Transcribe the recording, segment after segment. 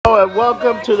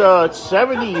welcome to the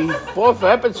 74th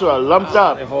episode of Lumped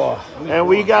Up. And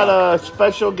we got a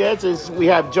special guest. We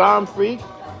have John Freak.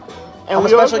 And I'm a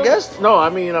special guest? No, I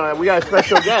mean, we got a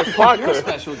special guest, Parker. You're a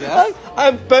special guest.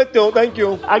 I'm Beto, thank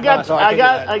you. I gotta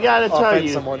tell you,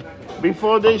 someone.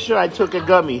 before this show, I took a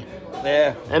gummy.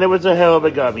 Yeah. And it was a hell of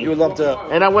a gummy. You were lumped up.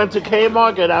 And I went to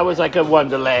Kmart, and I was like a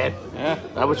wonderland. Yeah.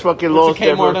 I was fucking What's lost.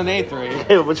 a Kmart on A3?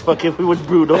 It was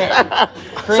brutal.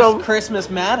 Christmas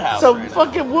madhouse. Some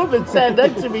fucking woman sat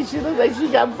next to me. She looked like she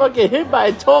got fucking hit by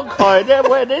a tow car and then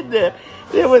went in there.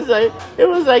 It was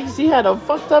like she had a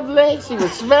fucked up leg. She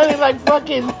was smelling like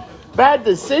fucking bad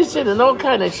decision and all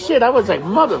kind of shit. I was like,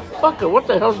 motherfucker, what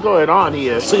the hell's going on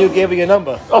here? So you gave her your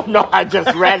number? Oh no, I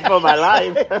just ran for my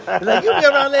life. Like, you be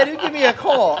around later, you give me a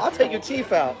call. I'll take your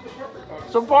teeth out.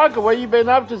 So Parker, what you been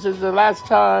up to since the last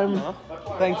time?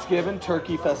 Thanksgiving,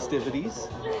 turkey festivities.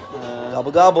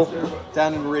 Gobble gobble.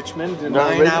 Down in Richmond. A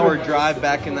Down in 9-hour Richmond? drive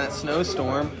back in that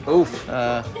snowstorm. Oof.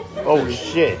 Oh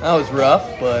shit! That was rough,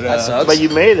 but That sucks. But you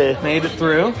made it. made it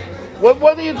through.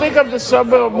 What do you think of the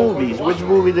summer movies? Which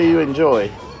movie do you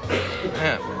enjoy?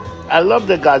 Yeah. I love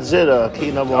the Godzilla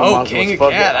Kingdom of Monsters. King of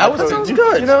Fucking- Cat. That sounds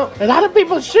good. You know, a lot of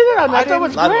people shitted on that. I thought it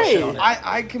was lot of people shit great. on it.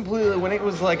 I completely, when it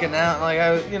was like announced, like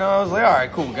I was like, all right,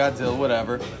 cool, Godzilla,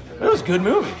 whatever. But it was a good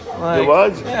movie. Like, It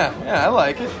was? Yeah, I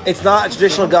like it. It's not a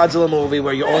traditional Godzilla movie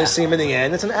where you only see him in the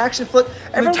end. It's an action flick.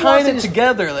 And they're tying it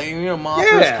together, like Mothra's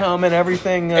Yeah. coming,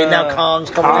 everything. And now Kong's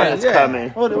coming Kong in. is coming.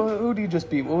 Who did you just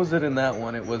beat? What was it in that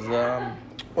one? It was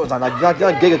What was that? Not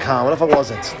GigaCon. What the fuck was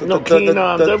it? No, King,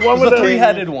 the one with the the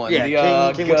three-headed one. Yeah,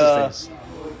 the, King what's his face?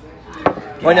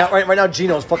 Right now,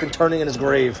 Gino's fucking turning in his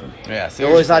grave. Yeah,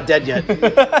 Well, he's not dead yet.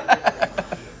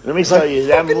 Let me tell you,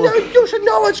 that Fucking movie. you should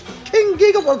know it's King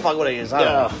Giga. What the fuck? What it is? I don't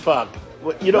Yeah, know. fuck.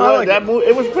 You know I what? like That it. movie,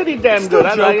 it was pretty damn Still good. I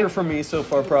like Joker it. for me so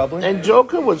far, probably. And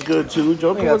Joker was good too.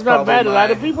 Joker think was that's not bad. A probably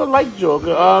lot of my- people like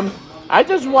Joker. I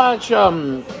just watched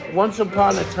Once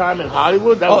Upon a Time in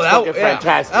Hollywood. That was fucking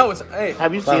fantastic. That was. Hey,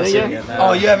 Have you I seen haven't it seen yet? it yet, no.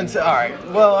 Oh, you haven't seen. All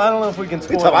right. Well, I don't know if we can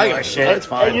spoil. I it. give a shit. It's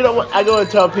fine. And you know what? I go and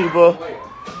tell people,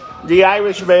 The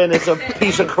Irishman is a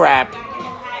piece of crap.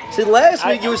 See, last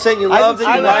week you were saying you loved it.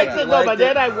 I You liked it, you though, but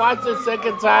then I watched it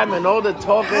second time and all the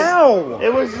talking. How?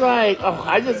 It was like,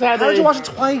 I just had How did to. you watch it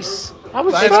twice? I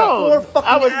was That's stoned. 4 fucking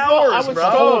I was hours, bro.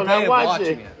 stoned. Whole day I of watched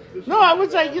watching it. it. No, I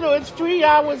was like, it's 3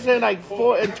 hours and like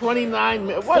 29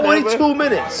 minutes. 42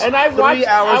 minutes. And I 3 watched,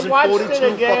 hours I watched and 42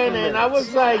 it again, fucking and I minutes.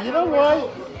 was like, you know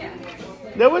what?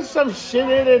 There was some shit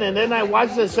in it, and then I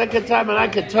watched it the second time, and I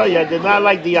could tell you, I did not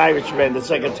like The Irishman the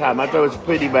second time. I thought it was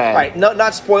pretty bad. Right,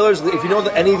 not spoilers. If you know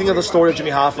anything of the story of Jimmy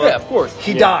Hoffa, Yeah, of course.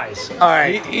 he Yeah. dies. All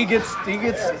right. He gets.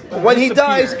 When he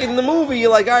dies disappeared. in the movie,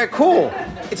 you're like, all right, cool.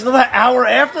 It's another hour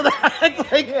after that.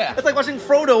 It's like watching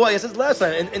Frodo. I said last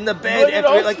time in the bed But it after.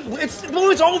 also- The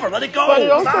movie's over. Let it go. But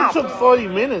it also Stop. took 40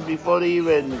 minutes before they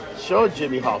even showed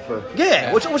Jimmy Hoffa.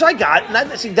 Yeah, which I got. And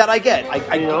that I get.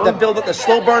 You know? That build up, the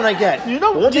slow burn, I get. You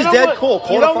know, but once you he's know dead, what, cool.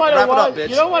 You know what Wrap I it up, watched? bitch.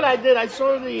 You know what I did? I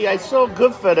saw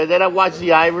Goodfellas, then I watched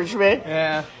The Irishman.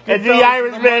 Yeah. And The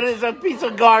Irishman is a piece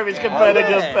of garbage compared to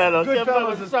yeah. Goodfellas. Goodfellas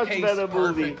Goodfellas is is such a paced better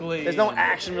movie. perfectly. There's no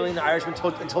action really in the Irishman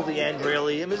until the end,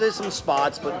 really. I mean, there's some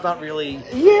spots, but it's not really.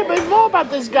 Yeah, but it's more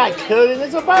about this guy killing.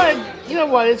 It's about, you know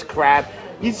what? It's crap.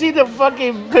 You see the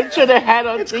fucking picture they had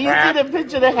on. It's You crap. see the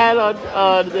picture they had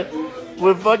on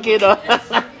with fucking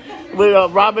with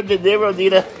Robert De Niro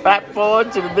need a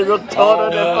platform to the middle corner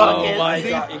of the fucking. Oh my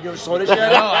god! You never saw this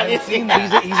yet? No, I haven't seen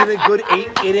that. He's in a good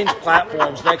 8-inch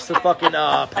platforms next to fucking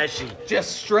Pesci.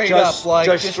 Just straight up, like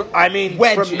just I mean,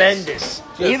 wedges. tremendous.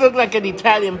 He looked like an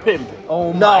Italian pimp.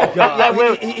 Oh No, my god! Like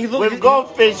with, he looked- with he-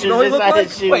 goldfishes you know what he looked inside like?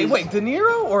 his shoes. Wait, De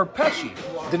Niro or Pesci?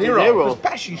 De De Niro. Niro. Was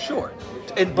Pesci short?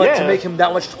 But Yeah. to make him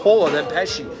that much taller than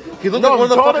Pesci, he looked No, like one of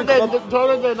the taller fucking. than,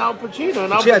 taller than Al Pacino.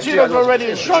 And Al Yes, yeah, Pacino's no, already a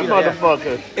it's short Pacino, yeah.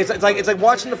 motherfucker. It's like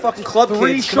watching the fucking club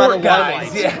Three kids come out short of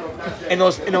guys, Limelight. yeah. In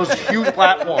those huge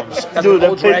platforms. As Dude, an the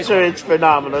old drag picture queen. is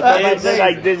phenomenal. They're like, It's- they're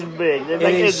like this big. They're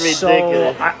like, It it's is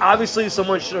ridiculous. obviously,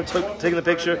 someone should have taken the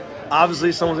picture.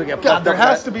 Obviously, someone's gonna get God, fucked there up.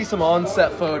 has to be some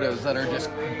on-set photos that are just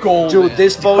golden. Dude,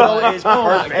 this photo is Oh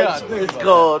my perfect. god! think It's about it.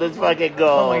 gold. It's fucking Oh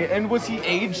gold. my god. And was he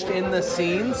aged in the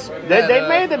scenes? They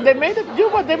made them. They made them. You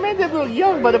know what? They made them look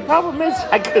young, but the problem is,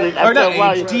 I couldn't. Or After not a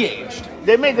while, aged, de-aged.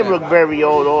 they made them look very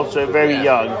old, also very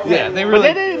young. Yeah, they But really.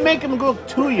 they didn't make them look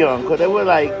too young, because they were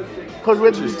like, because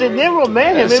with De Niro,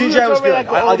 man, The him, it CGI was already good. like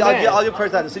an old man. I'll give credit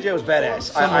to that. The CGI was badass.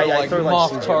 Similar to like thoroughly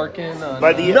Moff liked CGI. Tarkin. On,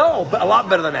 But the- No, but a lot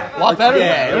better than that. A lot better than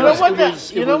that. it You know was- what? it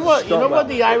was- You it know was what? You know done what? well.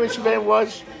 The Irishman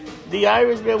was. The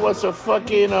Irishman was a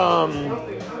fucking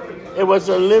It was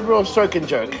a liberal circus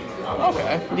jerk.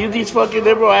 Okay. These fucking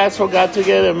liberal assholes got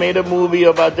together and made a movie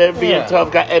about them being Yeah.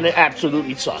 tough guy, and it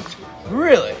absolutely sucked.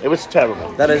 Really? It was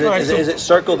terrible. That is it. Alright, Is it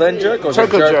circle then jerk or is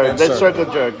Circle it jerk jerk. then That's circle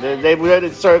jerk. They read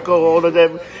it circle, all of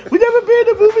them. We never been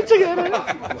in a movie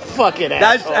together. Fucking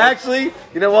That's asshole. actually,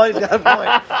 you know what? He's got a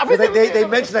point. 'Cause they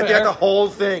mentioned that throughout the whole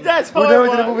thing. That's We're how never it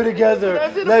doing a was. movie together.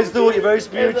 Never did a Let's do movie. it. You're very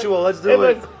spiritual. Let's do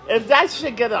it. If that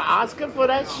shit get an Oscar for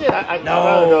that shit, I don't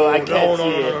No, know. I can't see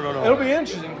it. no. It'll be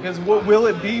interesting because will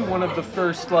it be one of the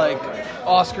first like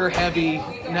Oscar-heavy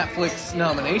Netflix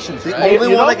nominations? The Right? only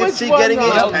You know one I can which see one, getting it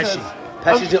is uh, Pesci.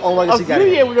 Pesci's the only one I A can see few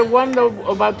getting it. years, the one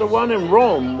about the one in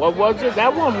Rome. What was it?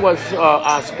 That one was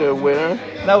Oscar winner.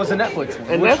 That was a Netflix one.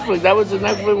 And Which- Netflix, that was a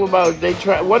Netflix about they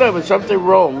try whatever something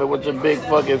Rome. It was a big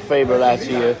fucking favorite last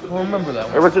year. I don't remember that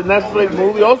It one. was a Netflix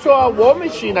movie. Also, War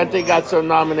Machine, I think, got some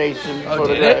nominations Oh, for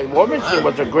did the it? War Machine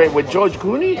was a great with George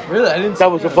Clooney. Really? I didn't.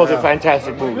 That was a fucking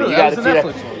fantastic movie. Really? You That gotta was see a that.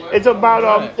 Netflix one. It's about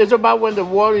Right. it's about when the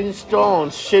Rolling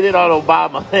Stones shitted on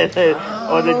Obama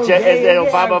or the yeah, and then yeah, I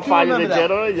Obama do fired remember the that.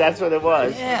 general. That's what it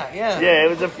was. Yeah, yeah. Yeah, it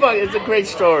was it's a great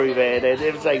story, man. And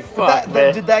it was like fuck,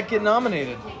 man. Did that get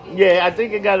nominated? Yeah, I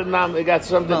think it got it got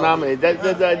something No. nominated. That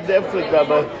Netflix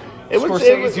number.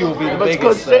 Scorsese will be the but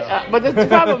biggest, But the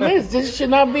problem is, this should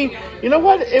not be. You know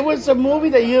what? It was a movie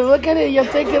that you look at it, and you're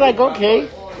thinking like, okay,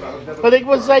 but it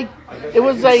was like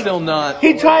Still not.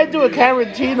 He tried to do a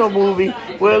Tarantino movie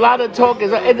where a lot of talk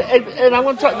is, and I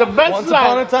want to talk the best Once line.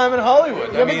 upon a time in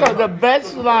Hollywood. Let me talk the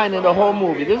best line in the whole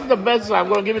movie. This is the best line. I'm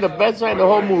going to give you the best line in the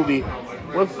whole movie.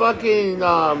 When fucking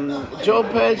Joe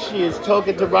Pesci is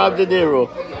talking to Rob De Niro,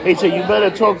 he said, "You better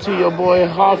talk to your boy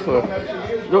Hoffa.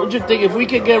 Don't you think if we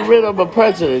could get rid of a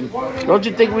president, don't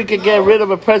you think we could get rid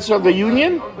of a president of the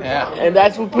union?" Yeah. And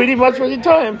that's pretty much what he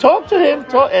told him. Talk to him,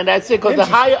 and that's it. Because the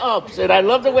higher ups, and I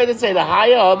love the way they say the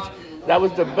higher ups. That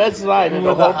was the best line in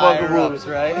the whole fucking movie. higher-ups,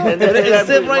 right? And But that it still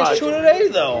pretty rings much. true today,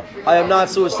 though. I am not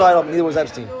suicidal. Neither was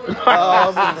Epstein.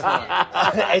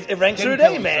 It ranks true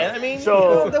today, man. I mean,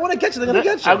 So- they want to get you. They're going to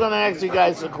get you. I'm gonna ask you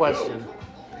guys a question.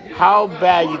 How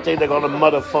bad you think they're gonna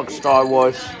motherfuck Star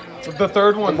Wars? The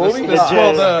third one, movie? This,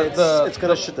 Yeah. well, it's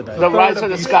going to shit the bed. The Rise third of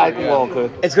the of Skywalker.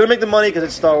 It's going to make the money because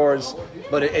it's Star Wars,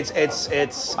 but it's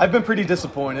I've been pretty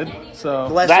disappointed. the So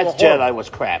last That one. Jedi was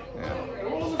crap.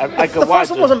 I could The watch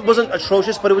first it. one wasn't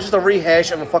atrocious, but it was just a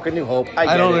rehash of a fucking New Hope. I I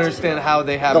get don't it. understand how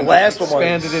they haven't last one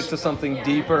expanded was- it to something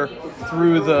deeper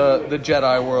through the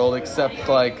Jedi world, except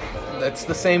like it's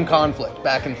the same conflict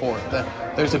back and forth.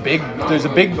 There's a big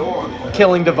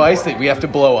killing device that we have to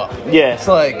blow up. Yeah. It's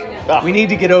like we need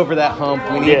to get over that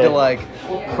hump. We need Yeah. to like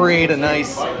create a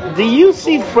nice. Do you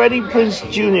see Freddie Prinze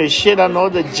Jr. shit on all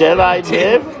the Jedi live?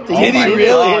 Do you Did he see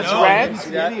really? his No, rants? I didn't see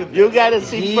that. You gotta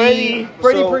see He- Freddie.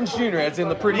 Freddie So- Prinze Jr. as in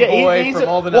the pretty Yeah, boy he's from a-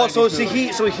 all the Well, 90s so movies. he's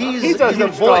He's a the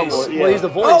huge Star voice. Wars, yeah. Well, he's the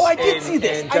voice. Oh, I did in- see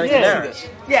this. in I Johnny did see Canaris. this.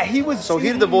 Yeah, he was. So he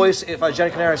did the voice if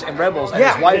Johnny Canaris in Rebels, and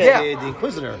Yeah, his wife yeah. did the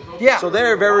Inquisitor. Yeah. So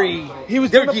they're very. He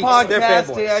was they're doing the geeks, podcast. They're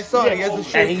fanboys. Yeah, I saw it. He has a And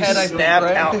shaved he head. I think, snapped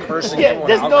right? out cursing. Yeah, everyone.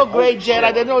 there's I was no like, great oh, Jedi.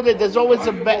 shit. They know that there's always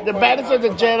the baddest of the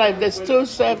Jedi. If there's two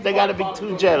Sith, they gotta be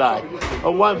two Jedi.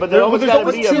 Or one, but there always there's gotta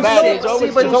always be a two bad. Sith. There's always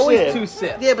See, but two there's always Sith. two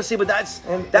Sith. Yeah, but see, but that's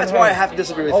And why I hey, have to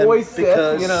disagree with always him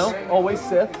because Sith, always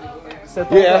Sith. Sith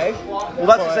Yeah. away.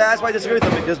 Well, that's why I disagree with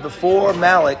him because before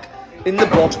Malik, in the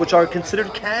books, which are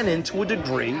considered canon to a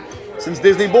degree, since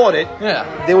Disney bought it, Yeah.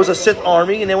 there was a Sith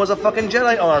army and there was a fucking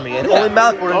Jedi army, and only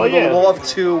Malik were in Oh, the yeah. law of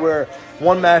two, where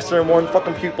one master and one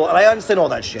fucking pupil, and I understand all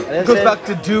that shit. It goes back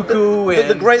to Dooku the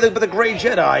and great, but the great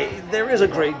Jedi. There is a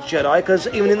great Jedi because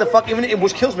even in the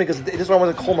which kills me because this is why I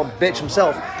want to call him a bitch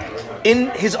himself.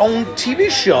 In his own TV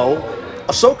show,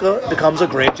 Ahsoka becomes a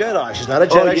great Jedi. She's not a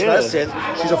Jedi. She's not a yeah. Sith.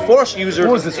 She's a Force user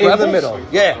What was this, in the Rebels? middle.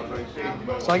 Yeah.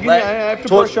 So I have to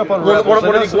brush up on one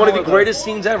Rebels. one of the greatest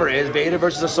scenes ever is Vader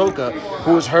versus Ahsoka,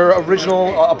 who is her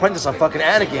original apprentice of fucking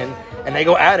Anakin, and they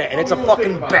go at it, and it's a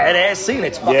fucking badass scene.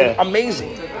 It's fucking Yeah.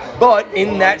 amazing. But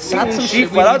in that scene, That's some she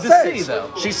shit we flat out need to see, says,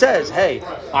 though. she says, "Hey,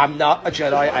 I'm not a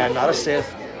Jedi. I am not a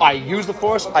Sith. I use the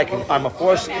Force. I'm a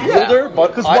Force wielder,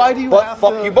 but 'Cause why do you but have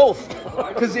fuck to- you both."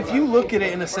 Because if you look at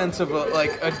it in a sense of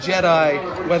like a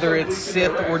Jedi, whether it's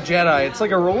Sith or Jedi, it's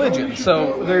like a religion.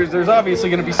 So there's obviously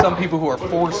going to be some people who are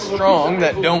Force strong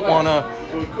that don't want to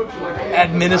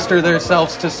administer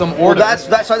themselves to some Well, order. that's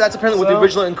apparently what the So-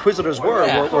 original Inquisitors were.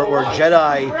 Yeah. Were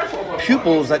Jedi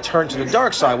pupils that turn to the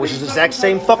dark side, which is the exact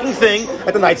same fucking thing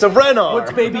that the Knights of Ren are.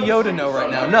 What's Baby Yoda know right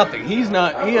now? Nothing. He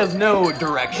has no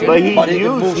direction. But he But it-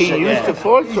 used bullshit, the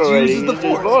Force He already. uses the He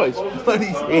used Force. But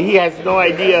he has no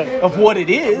idea. of what it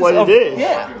is. What it is.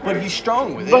 Yeah, but he's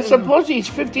strong with it. But supposedly he's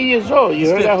 50 years old. You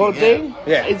heard that 50, whole yeah. thing?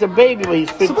 Yeah. He's a baby, but he's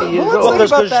 50 But years let's old. think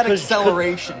Because- about that because-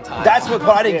 acceleration time. That's what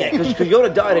I didn't get, because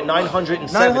Yoda died at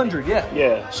 970. 900, yeah.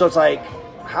 Yeah. So it's like,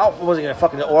 how was he gonna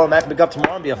fucking automatically pick up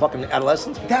tomorrow and be a fucking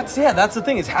adolescent? That's the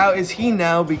thing, is how is he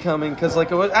now becoming, because like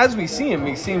as we see him,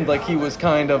 he seemed like he was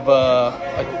kind of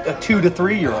a 2 to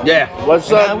 3 year old. Yeah. What's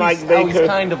And up, now Mike he's, now he's Baker?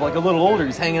 kind of like a little older.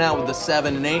 He's hanging out with the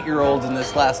 7 and 8 year olds in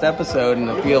this last episode, and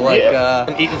I feel like And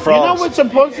eating You know frogs. what?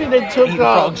 Supposedly they took Eating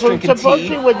frogs, drinking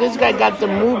supposedly tea. where this guy got the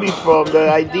movie from. The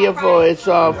idea for it's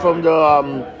from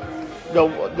the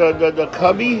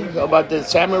Cubby, about the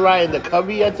samurai and the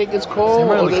Cubby, I think it's called.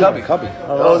 Samurai and Or the Cubby. Cubby.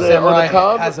 Oh, the Samurai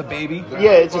Cub. has a baby.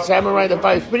 Yeah, it's a samurai that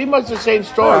fights. Pretty much the same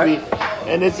story.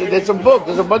 And there's a book.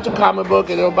 There's a bunch of comic book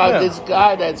and about Yeah. this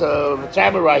guy that's a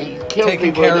samurai. He kills Taking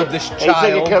people. care and of this and he's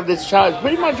taking child. care of this child. It's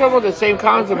pretty much almost the same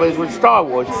concept as with Star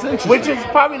Wars, which is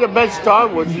probably the best Star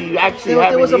Wars you actually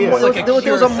have There was a in here. like a there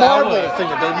was a Marvel Kurosawa. thing.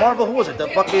 The Marvel, who was it? The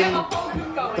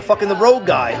fucking the road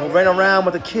guy who ran around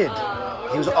with a kid.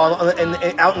 He was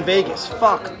out in Vegas.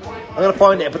 Fuck. I'm gonna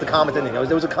find it and put the comic in there.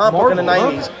 There was a comic book in the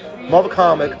Marvel, huh? 90s, Marvel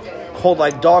comic called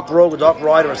like Dark Rogue or Dark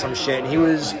Rider or some shit, and he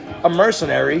was a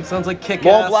mercenary. Sounds like Kick-Ass.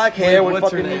 Long black hair Wait, with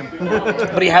what's her fucking,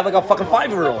 name? but he had like a fucking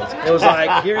 5-year-old. It was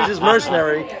like, here's this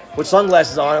mercenary with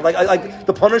sunglasses on, like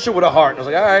the Punisher with a heart. I was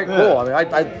like, all right, cool. I mean,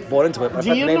 I bought into it. But I Do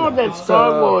forgot you the name know of it. that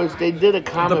Star Wars, they did a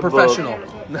comic The book. Professional.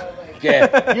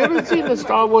 Yeah. You ever seen the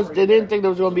Star Wars? They didn't think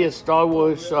there was going to be a Star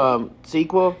Wars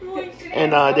sequel.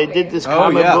 And they did this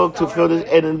comic yeah. book to fill this.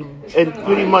 And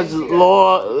pretty much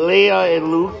Leia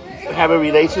and Luke have a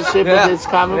relationship Yeah. in this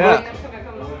comic Yeah. book.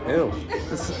 Ew.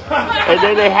 And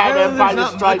then they had There's Empire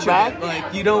not Strike much of Back. it.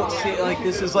 Like you don't see like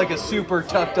this is like a super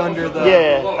tucked under the.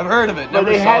 Yeah. I've heard of it. But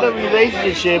Never they saw had a it.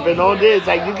 relationship and all this,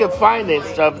 like you can find this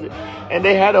stuff. And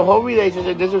they had a whole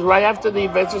relationship. This was right after the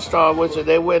events of Star Wars, and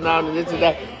they went out and this and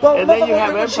that. Well, and then you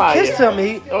have when Empire. She kissed him.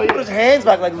 He Oh, yeah. put his hands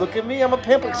back, like, "Look at me, I'm a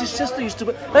pimp." Because his sister used to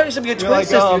be. That used to be a twin You're like,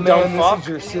 sister. oh You man, dumb this fuck. is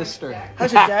your sister.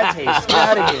 How's your dad taste? Get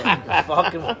out of here.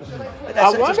 Fucking. I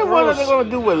wonder what they're going to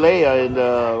do with Leia in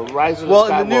the Rise of the Well,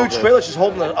 Skywalker. in the new trailer, she's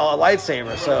holding a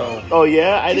lightsaber. So, Oh,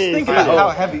 yeah? I Just didn't think see about that. how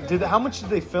heavy. How much did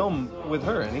they film with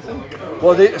her? Anything?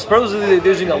 well, supposedly they're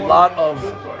using a lot of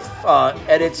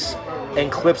edits and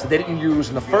clips that they didn't use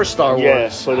in the first Star Wars, Yeah,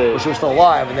 so they- when she was still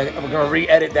alive, and then we're going to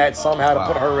re-edit that somehow to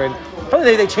put her in.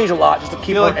 Probably they changed a lot just to I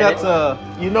keep feel her like in that's it. a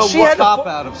You know She what? had the cop fo-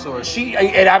 out of sorts.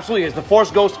 It absolutely is. The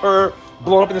Force goes to her,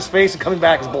 blown up into space, and coming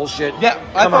back is bullshit. Yeah,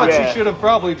 I Come thought on. Yeah. she should have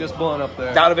probably just blown up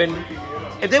there. That would have been.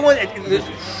 If they went,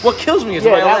 what kills me is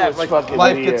Yeah, when I that laugh. was Like, fucking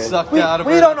Life weird. gets sucked we, out of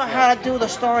we her. don't know how to do the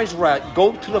stories right.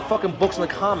 Go to the fucking books and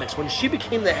the comics. When she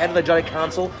became the head of the Jedi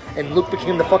Council and Luke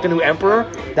became the fucking new Emperor,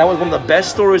 that was one of the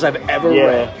best stories I've ever Yeah.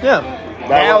 read. Yeah. That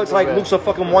Now was it's like the Luke's a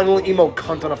fucking one little emo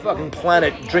cunt on a fucking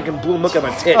planet drinking blue milk out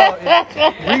of a tit. Like, come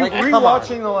on.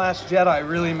 Rewatching The Last Jedi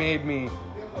really made me.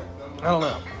 I don't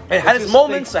know. It had its just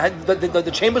moments. It had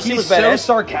the chamber scene was He's so badass.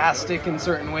 sarcastic in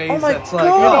certain ways. Oh my that's like,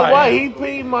 God. You know God. what? He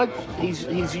pretty much, he's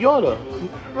Yoda.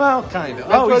 well, kind of.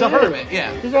 That's Oh, he's what a it is. hermit.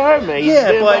 Yeah. He's a hermit. He's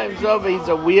Yeah, been but- by himself. He's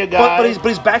a weird guy. But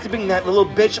he's back to being that little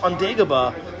bitch on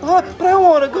Dagobah. But I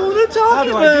want to go to the How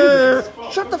do I do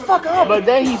document. Shut the fuck up. But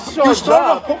then he shows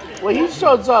started up. When he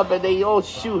shows up and they all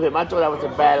shoot him, I thought that was a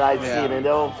bad light Yeah. scene, and they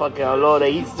all fucking unload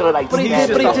it. He's still like, But he He's did,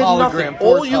 just but he a did hologram, nothing.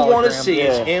 Force All you want to hologram. see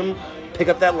is Yeah. him pick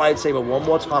up that lightsaber one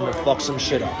more time and fuck some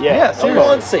shit up. Yeah, Yeah, That's all you seriously.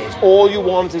 want to see. It's all you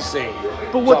want to see.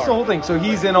 But what's the Sorry. whole thing? So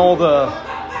he's in all the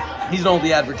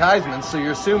advertisements. So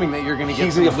you're assuming that you're going to get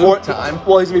He's some gonna be Luke Force time.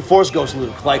 Well, he's gonna be Force Ghost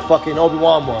Luke, like fucking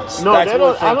Obi-Wan was. No, That's they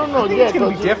what don't. I we're don't know. think Yeah, it's gonna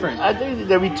be 'cause different. I think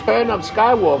the return of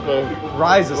Skywalker,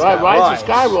 Rise of right? Skywalker. Rise of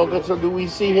Rise. Skywalker. So do we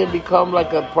see him become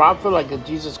like a prophet, like a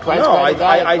Jesus Christ No, kind of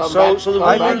guy? I- and come so- back- so the come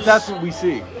I back? think that's what we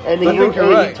see. And I he, think you're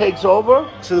and he right. takes over.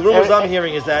 So the rumors And- I'm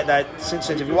hearing is that since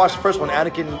if you watch the first one,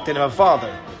 Anakin didn't have a father.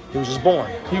 He was just born.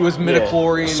 He was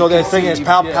midichlorian. So the thing is, conceived,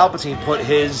 yeah. Palpatine put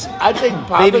his I think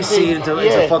baby Palpatine- seed into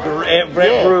yeah. fucking Red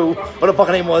Yeah. Brew, what the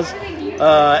fucking name was,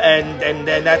 and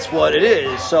then that's what it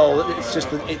is. So it's just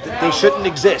they shouldn't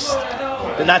exist.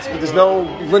 And there's no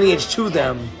lineage to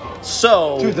them.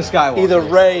 So To the Skywalker. either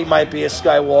Rey might be a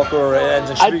Skywalker, and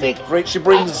I think- she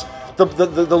brings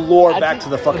the lore back to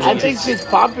the fucking. I think she's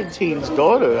Palpatine's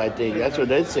daughter. I think that's what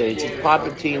they say. She's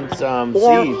Palpatine's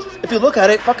Or seed. if you look at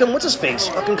it, fucking what's his face?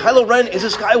 Fucking Kylo Ren is a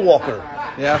Skywalker.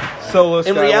 Yeah, Solo In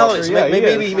Skywalker. reality, Yeah,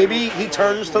 maybe he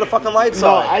turns to the fucking light No,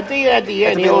 side. I think at the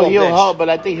end Have to be a he'll little bitch. help, but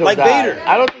I think he'll Like die. Vader.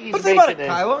 I don't think he's But think about making it,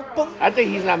 it. Kylo? I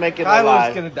think he's not making it Kylo's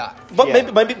alive. gonna die. But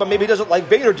Yeah. maybe he doesn't like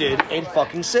Vader did in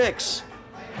fucking 6.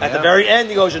 At the Yeah. very end,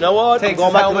 he goes, you know what? Takes I'm going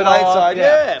his back to the helmet light off, side.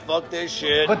 yeah. Yeah, fuck this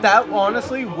shit. But that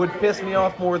honestly would piss me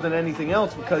off more than anything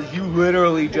else because you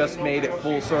literally just made it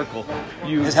full circle.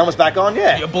 his helmet's back on,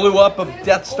 yeah. You blew up a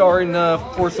Death Star in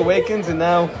Force Awakens, and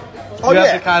now Oh, you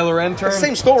yeah. have the Kylo Ren turn.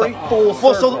 Same story. It's a full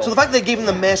Well, circle. so the fact they gave him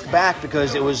the mask back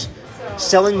because it was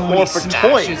selling more he for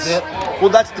smashes toys. it. Well,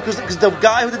 that's because the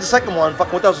guy who did the second one,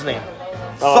 fucking what was his name?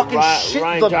 Fucking shit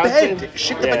Ryan the Johnson? bed.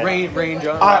 Shit Yeah. the bed. Rain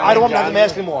John. I don't want to have the Johnson.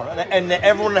 mask anymore. And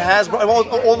everyone that has,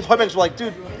 all the toy makers were like,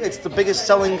 dude, it's the biggest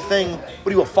selling thing. What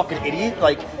are you, a fucking idiot?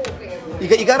 Like,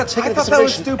 you got to take I into thought that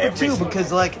was consideration stupid too everything.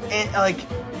 because like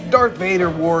Darth Vader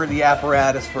wore the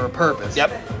apparatus for a purpose. Yep.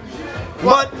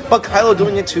 But Kylo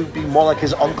doing it to be more like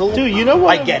his uncle. Dude, you know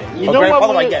what? I get it. You A know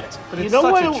grandfather, what? I get it. But You it's know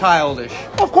such what a it- childish.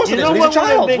 Of course it You is. know He's a what would have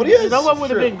child. been? What he is. You know what would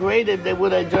have Sure. been great if they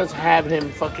would have just have him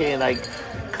fucking like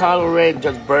Kylo Ren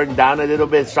just burn down a little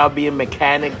bit, start being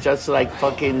mechanic, just like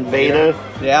fucking Vader,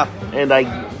 Yeah. and like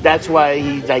that's why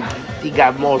he's like he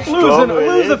got more Lose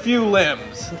stronger. a few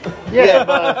limbs. Yeah,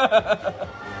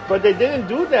 but they didn't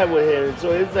do that with him,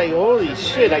 so it's like holy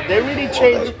shit! Like they really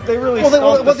changed. They really Well, they-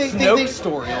 stomped well, the they- Snoke they-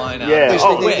 storyline out. Yeah. They,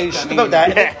 Oh, they shit about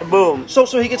that. Yeah, boom. So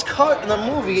he gets cut in the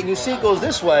movie, and you see it goes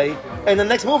this way, and the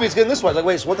next movie it's getting this way. It's like,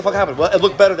 wait, so what the fuck happened? Well, it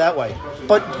looked better that way.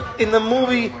 But in the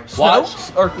movie, watch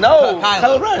Snoke? Or no, Kylo?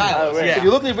 Kylo Ren. Kylo, yeah. If you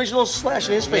look at the original slash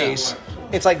in his face,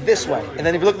 it's like this way, and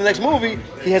then if you look at the next movie,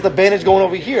 he has the bandage going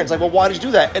over here. It's like, well, why did you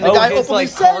do that? And the Oh, guy his, openly like,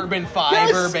 said, carbon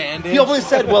fiber bandage? He openly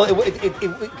said, well,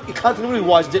 it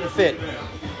continuity-wise didn't fit.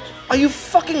 Are you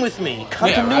fucking with me?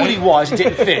 Continuity-wise, it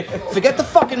didn't fit. Forget the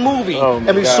fucking movie. Oh, my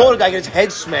and we God. saw the guy get his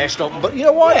head smashed open. But you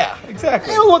know what? Yeah,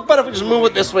 exactly. It'll look better if we just move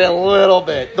it this way a little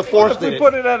bit. The Force If did we it.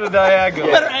 put it at a diagonal.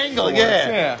 Better angle, yeah.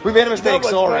 Yeah. We made a mistake,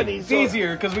 what's sorry. funny? It's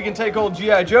easier because we can take old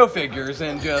G.I. Joe figures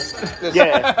and just.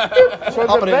 Yeah. So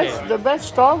Up the and in there. the best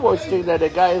Star Wars thing that they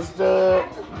got is the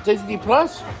Disney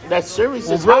Plus. That series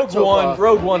Well, is hot Rogue so One. far.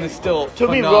 Rogue One is still. To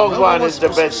me, phenomenal. Rogue One is the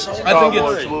best I Star think it's-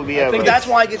 Wars movie I ever. think That's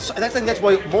why that's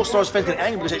why most Star Wars fans get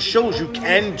angry because it shows you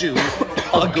can do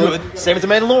a good. Same as the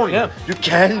Mandalorian. Yeah. You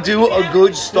can do a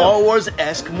good Star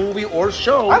Wars-esque movie or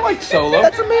show. I liked Solo.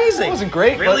 That's amazing. It wasn't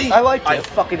great, but really. I liked it. I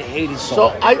fucking hated So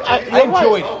Solo. I I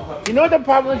enjoyed it. You know what the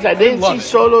problem is? I didn't love see it.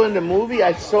 Solo in the movie.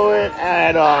 I saw it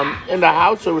at in the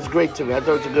house, so it was great to me. I thought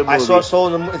it was a good movie. I saw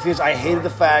Solo in the things. I hated the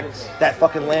fact that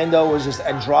fucking Lando was this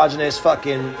androgynous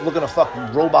fucking looking a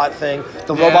fucking robot thing.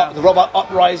 Yeah. The robot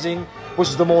uprising, which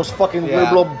is the most fucking Yeah.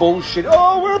 liberal bullshit.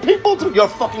 Oh, we're people too. You're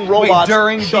fucking Wait, robots.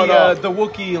 during Shut the up. the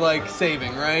Wookiee like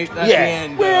saving, right? At the Yeah,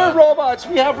 end, we're robots.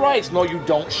 We have rights. No, you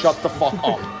don't. Shut the fuck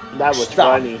up. That was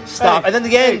Stop. funny. Stop. And then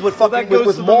the end with well, fucking that goes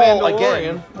with to the Maul Mandalorian,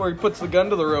 again. where he puts the gun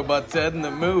to the robot's head and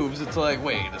it moves. It's like,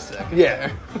 wait a second.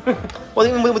 Yeah. Well,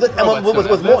 even with Robots don't with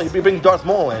have Maul, this. you bring Darth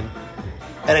Maul in,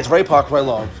 and it's Ray Park, who I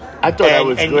love. I thought that And-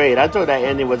 was and- great. I thought that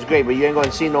ending was great, but you ain't going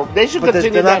to see no. They should But they're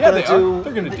continue not that. Yeah, gonna they do- are.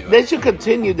 They're gonna do They it. should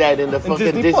continue that in the fucking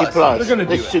Disney Disney Plus. Plus. They're gonna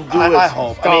They do it. should do I it.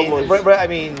 hope. Star I mean, Wars. I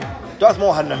mean, Darth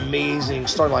Maul had an amazing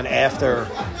storyline after.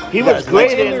 He was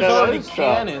great And in there's the already other stuff.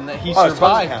 canon that he Oh, it's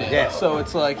survived canon, in. yeah. So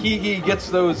it's like he gets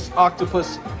those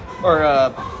octopus or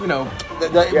you know.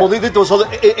 Well, they did those. So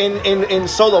in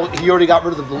Solo, he already got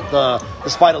rid of the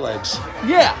spider legs.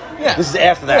 Yeah. This is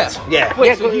after that. Yeah. Wait,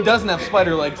 Yeah, so he 'cause- doesn't have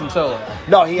spider legs in Solo.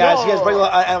 No, he has No. regular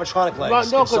animatronic No,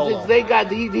 legs. no, in Solo. because they got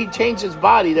he changed his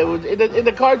body. That was in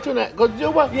the cartoon. Because you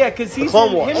know what? Yeah, because he's Clone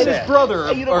him Wars, and yeah. his brother,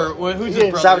 Hey, you know or what? who's Yeah.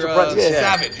 his brother? Savage Apprentice, yeah.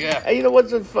 Savage, yeah. And you know what's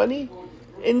so funny?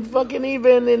 In fucking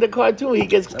even in the cartoon, he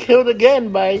gets killed again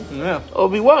by Yeah.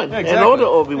 Obi-Wan Yeah, and exactly. older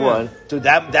Obi-Wan. Dude,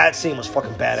 that scene was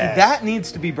fucking badass. That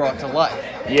needs to be brought to life.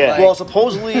 Yeah. Well,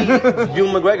 supposedly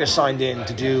Ewan McGregor signed in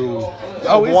to do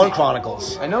Oh, is One he?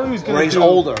 Chronicles. I know he was going Where to he's do,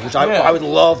 older, which Yeah. I would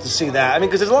love to see that. I mean,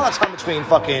 because there's a lot of time between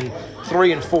fucking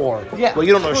 3 and 4. Yeah, Well,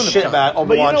 you don't know ton of shit time. about But you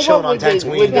Obi-Wan know what, chilling on with the- Tatooine.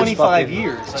 with just 25 fucking-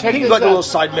 years. Check He this can go do out. little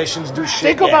side missions, do shit.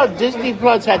 Think yeah. about Disney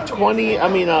Plus had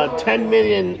 10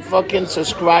 million fucking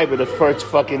subscribers the first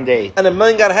fucking day. And a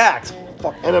million got hacked.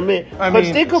 Fuck. And but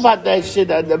mean- think about that shit.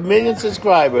 The million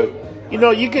subscriber. You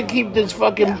know, you could keep this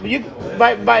fucking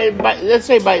by let's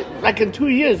say by like in 2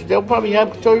 years they'll probably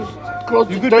have close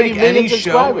You to could 30 make million any show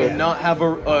subscribers. and not have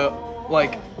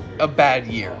a bad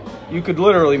year. You could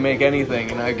literally make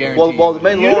anything, and I guarantee. Well, The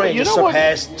Mandalorian You just know what?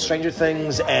 surpassed Stranger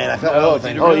Things and I felt Oh, other did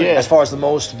things. it really? Oh, yeah. As far as the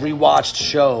most rewatched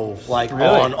show, like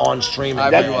Really? on streaming.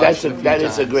 I've That, rewatched that's a, it a few that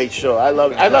is a times. great show. I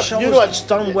love. The show You know was what? just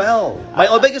done well.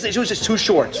 My biggest issue was just too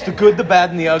short. The good, the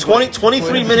bad, and the ugly.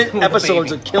 23-minute With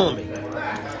episodes baby. are killing me.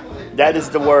 That is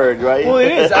the word, right? Well,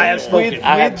 it is. I have spoken. With,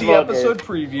 I have with the spoken. episode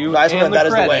preview Guys, and that the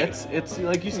is the way. credits, it's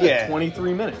like you said, Yeah.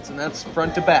 23 minutes, and that's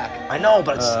front to back. I know,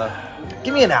 but it's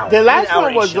give me an hour. The last Give me an hour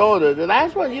one was each show. older. The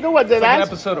last one, you know what? The It's like an last.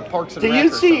 episode of Parks and Do Rec you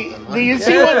or see? something. Do you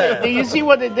see what? Do you see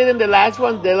what they did in the last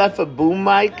one? They left a boom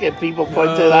mic and people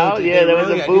pointed out. did Yeah, they there was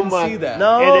really? a I boom didn't mic. see that.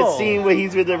 No. And the scene where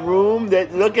he's with the room.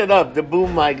 That look it up. The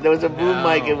boom mic. There was a boom No.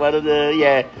 mic in one of the.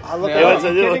 Yeah. I'll look No. it It up. was a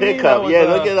Are you little kidding me? hiccup. That was Yeah,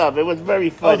 a- look it up. It was very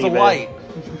That funny, was a man. light.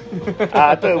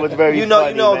 I thought it was very You know,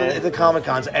 funny, man. the Comic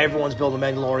Cons. Everyone's building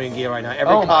Mandalorian gear right now.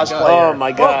 Every Oh my cosplayer. God. Oh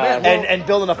my god. man, And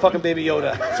building a fucking Baby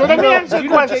Yoda. So let me ask you you a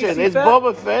know question: JC Is Fett?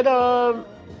 Boba Fett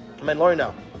Mandalorian,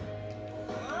 no.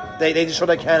 They just showed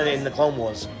that canon in the Clone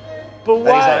Wars. But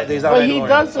why? he's not but he Mandalorian.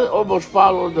 doesn't almost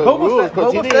follow the rules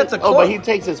because he Boba didn't. Fett's a clone. But he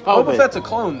takes his Boba helmet. Fett's a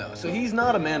clone, though, so he's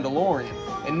not a Mandalorian,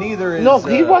 and neither is. No,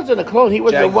 he wasn't a clone. He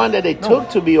was the Jango. one that they took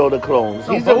to be all the clones.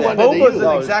 No, He's the one that they Boba's used.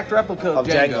 an exact replica of Of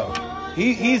Jango. Jango.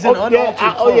 He's an Oh unaltered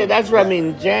yeah, clone. that's what I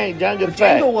mean. Jango But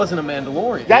Fett. Jango wasn't a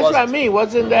Mandalorian. That's what I wasn't. mean.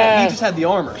 Wasn't he that? just had the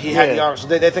armor. He had Yeah. the armor, so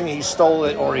they think he stole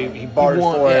it or he bartered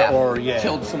Won- for yeah, it or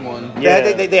killed someone. Yeah.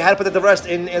 They had to put that to rest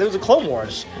in. And it was a Clone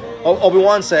Wars.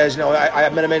 Obi-Wan says, I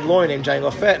met a Mandalorian named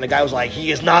Jango Fett, and the guy was like,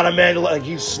 he is not a Mandalorian. Like,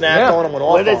 he snapped Yeah. on him, went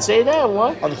off Where did on it say that?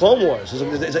 What? on the Clone Wars.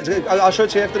 I'll show it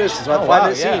to you after this. It's about a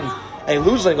 5-minute yeah. scene. And he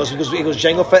loses it. He goes,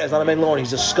 Jango Fett is not a Mandalorian.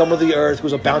 He's the scum of the earth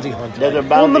who's a bounty hunter. There's a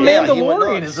Well, bounty. the Yeah, he went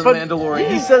Mandalorian nuts. is a But- Mandalorian.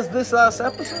 He says this last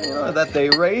episode that they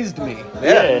raised me. Yeah.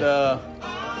 And,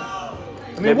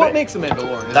 I mean, what makes a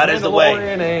Mandalorian? That a is the way.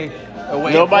 Mandalorian a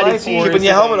way Nobody of life, sees or Keeping is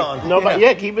your it helmet a- on. Nobody.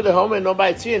 Yeah, keep it at home and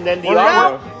nobody see. And then the Well,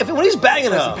 armor. now, when he's banging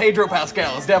Listen, her, Pedro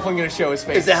Pascal is definitely going to show his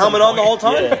face. is the at some helmet on the whole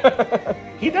point. time? Yeah.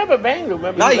 He never banged her.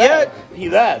 Remember? Not He left. yet. He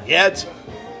left. Yet.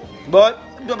 But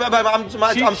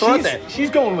I'm throwing that. She's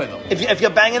going with him. If you're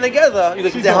banging together, you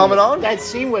keep She's the helmet going- on. That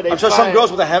scene where they. I'm sure some find-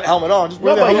 girls with a helmet on. Just No,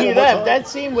 wear the but helmet he one more left. time. That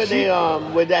scene where they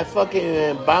where that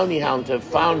fucking bounty hunter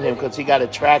found him because he got a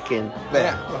tracking.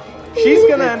 Yeah. She's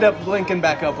going to end up linking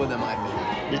back up with him, I think.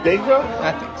 You think so?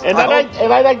 I think so. And I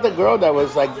I like the girl that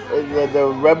was like the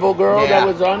rebel girl Yeah. that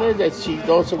was on it. That she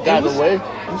also got was- away. It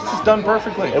was just done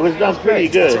perfectly. It was done pretty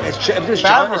good. It's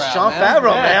John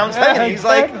Favreau, man. I'm telling you, he's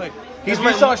exactly. like, If he's you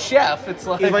my, saw Chef, it's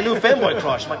like he's my new fanboy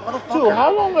crush. I'm like, motherfucker. Dude,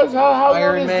 how long is how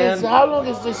Iron long is Man. this? How long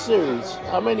is this series?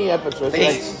 How many episodes? 8.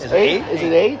 Like, Is it 8? 8? Is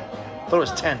it 8? I thought it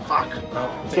was 10. Fuck.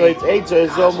 So it's 8. So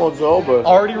it's almost over.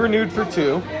 already renewed for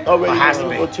 2. Already It has to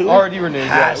be. for 2. Already renewed.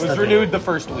 Yeah, Has it was to be. renewed the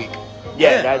first week.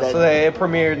 Yeah. So they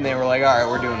premiered and they were like, all right,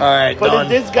 we're doing it. All right, But done.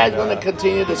 if this guy's gonna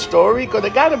continue the story, because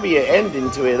there gotta be an ending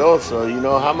to it. Also, you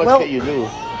know how much Well- can you do?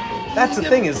 That's the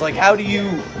thing is like, how do you...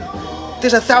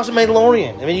 There's 1,000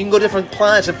 Mandalorian. I mean, you can go to different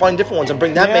planets and find different ones and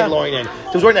bring that Yeah. Mandalorian in.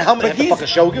 He was wearing a helmet But at the he's fucking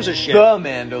show. Who gives a shit? The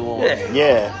Mandalorian.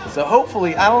 Yeah. So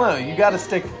hopefully, I don't know, you got to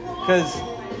stick, because,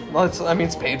 well,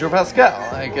 it's Pedro Pascal.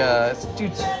 Like, this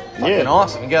dude's fucking Yeah.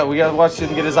 awesome. We got to watch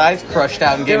him get his eyes crushed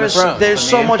out in Game of Thrones. There's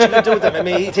I so mean- much you can do with him. I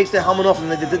mean, he takes the helmet off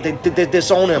and they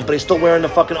disown him, but he's still wearing the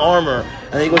fucking armor.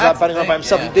 And then he goes That's out fighting the out by thing,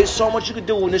 himself. yeah. There's so much you could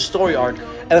do in this story arc.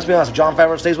 And let's be honest, if Jon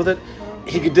Favreau stays with it,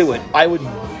 he could do it. I would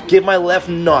give my left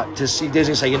nut to see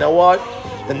Disney say, you know what?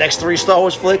 The next 3 Star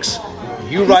Wars flicks,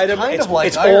 you write them. kind It's, of like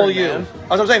it's Iron all you. Man. That's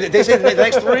what I'm saying. They say the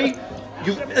next 3.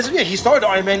 He started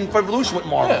Iron Man Revolution with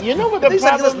Marvel. You know what the He's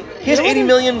like, problem? listen, here's you know 80 what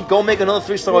million. Go make another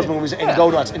 3 Star Wars movies and go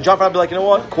nuts. And Jon Favreau be like, you know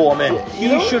what? Cool, I'm in.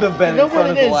 He should have been you know in front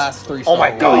what of it the is? last 3 Oh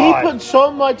my Star Wars. God. He put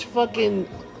so much fucking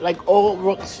like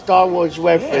old Star Wars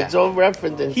reference, Yeah. old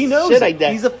reference, and He knows shit it. like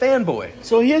that. He's a fanboy.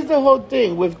 So here's the whole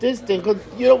thing with this thing, because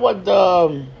you know what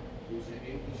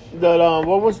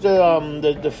what was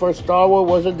the first Star Wars?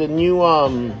 Was it the new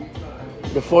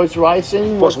the Force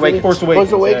Rising? Force Awakens. Force Awakens,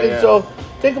 Force Awakens. yeah. So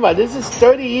think about it. This is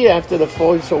 30 years after the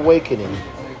Force Awakening.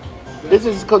 This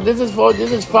is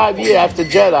 5 years after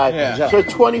Jedi. Yeah. So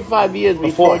 25 years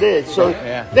before this. So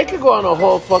Yeah. they could go on a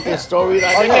whole fucking storyline. They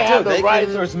yeah, could have dude, the they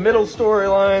rise. There's middle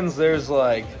storylines. There's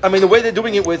like... I mean, the way they're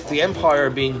doing it with the Empire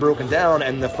being broken down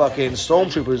and the fucking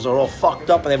stormtroopers are all fucked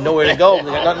up and they have nowhere to go.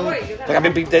 They got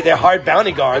nothing. They're hard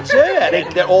bounty guards. Yeah,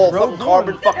 they're all fucking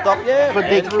carbon fucked up. Yeah, But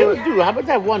they man. killed, dude. How about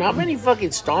that one? How many fucking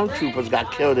stormtroopers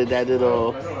got killed in that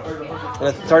little? In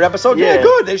the 3rd episode, yeah, Yeah.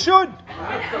 good. They should.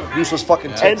 Useless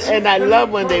fucking tits. And I love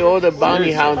when they all the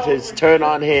bounty hunters turn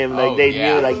on him, like Oh, they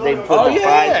yeah. knew, like they put Oh the yeah,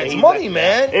 prize. and it's he's money, like-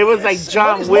 man. It was like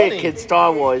John money's Wick money. in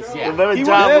Star Wars. Yeah. Remember He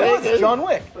John was Wick? John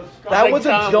Wick. That like was a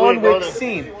John John Wick, Wick all the-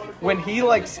 scene. when he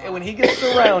gets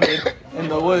surrounded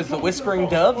and the whispering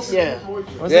doves? Yeah.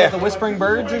 Was it the whispering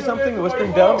birds or something? The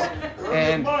whispering doves?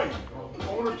 And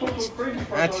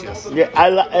that's just... Yeah, I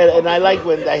like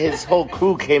when his whole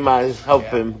crew came out and helped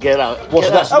him get out. Well,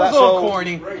 Get so out. That was a little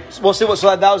corny. Well, see,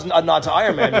 so that was a nod to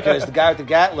Iron Man because the guy with the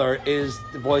Gatler is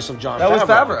the voice of John Favreau. That was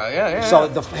Favreau, yeah. So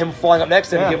him flying up next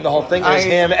to him, Yeah. giving the whole thing is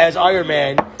him as Iron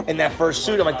Man in that first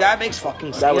suit. I'm like, that makes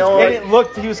fucking sense. That was And great. it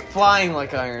looked, he was flying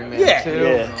like Iron Man, Yeah. too.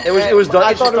 Yeah. It was done.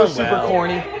 I it's thought it was just done super well.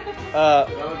 corny.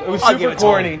 It was I'll give super it to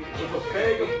corny.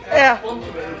 Yeah.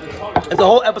 If the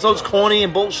whole episode's corny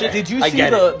and bullshit, Did you I see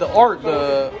get it. the art?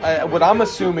 What I'm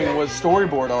assuming was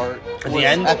storyboard art At the was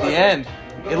end? At the end,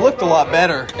 it looked a lot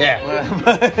better. Yeah.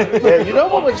 Yeah, you know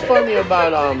what was funny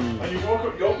about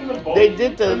they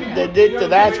did the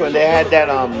last one. They had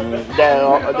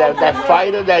that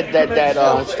fighter that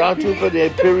stormtrooper, the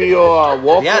Imperial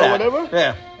Walker Yeah, or that. whatever.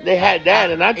 Yeah. They had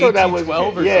that, and I thought that was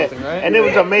 1812 or yeah, something, right? and it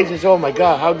was amazing. So, oh my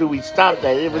God, how do we stop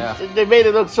that? It was they made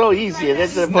it look so easy. And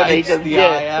that's Snipes the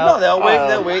eye out. No,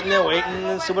 they're waiting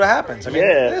and see what happens. I mean,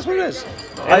 Yeah. it is what it is.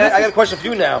 I got a question for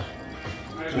you now.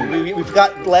 We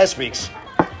forgot last week's.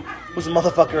 Who's the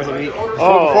motherfucker of the week?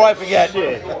 Before I forget.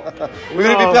 Shit. We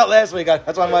forgot last week.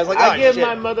 That's why I was like, I oh, give shit.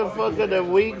 my motherfucker the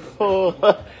week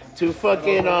to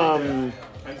fucking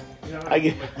I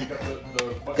give.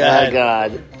 Go ahead. My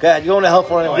God. Go ahead. You're going to hell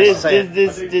for anyway.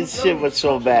 This shit was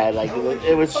so bad. Like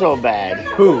it was so bad.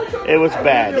 Who? It was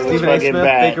bad. It was Stephen A. fucking Smith,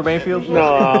 bad. Baker Mayfield?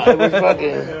 No,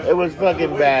 it was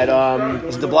fucking bad.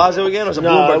 Was it de Blasio again or was it No,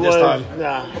 Bloomberg this time?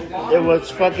 Nah, it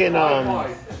was fucking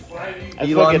I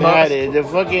Elon fucking Musk? had it. The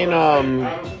fucking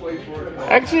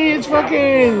actually it's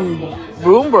fucking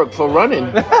Bloomberg for running.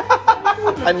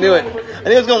 I knew it. I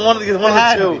knew it was going one of the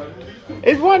two.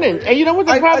 It's running. And you know what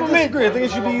the I problem is? disagree. I think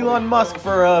it should be Elon Musk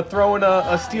for throwing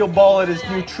a steel ball at his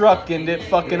new truck and it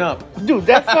fucking up. Dude,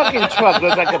 that fucking truck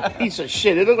looks like a piece of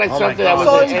shit. It looked like Oh my something that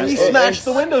God. was So he smashed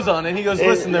the windows on it. He goes,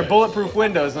 listen, they're bulletproof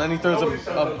windows. And then he throws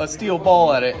a steel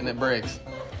ball at it and it breaks.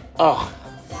 Oh,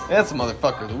 That's the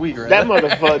motherfucker of the week, right? that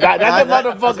motherfucker. That's a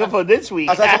motherfucker for this week.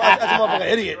 That's a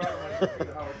motherfucking idiot.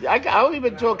 I don't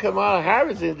even throw Kamala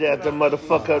Harris in there as the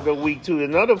motherfucker of the week, too.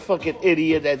 Another fucking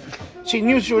idiot that she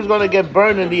knew she was going to get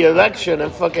burned in the election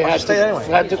and fucking had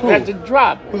to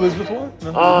drop. Elizabeth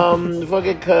Warren?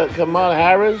 Fucking Kamala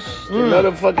Harris,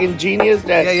 another fucking genius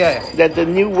that that the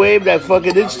new wave that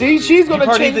fucking she's gonna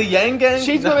Part of change the Yang Gang?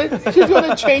 She's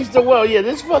gonna change the world. Yeah,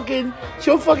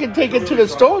 she'll fucking take it to the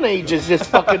Stone Ages. This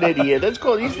fucking idiot. Let's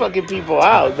call these fucking people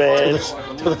out, man.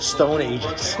 To the Stone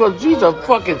Ages. Because she's a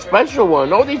fucking special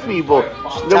one. All these people,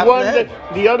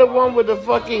 the other one with the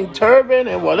fucking turban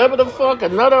and whatever the fuck,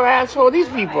 another asshole. These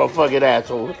people are fucking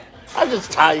assholes. I'm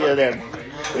just tired of them.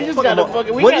 We just gotta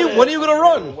fucking. When are you gonna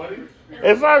run?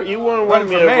 If you want to Run run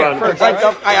me for to mayor run, first,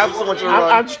 I absolutely want you to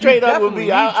run. I'm straight up would definitely be.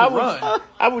 need I to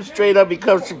run. would straight up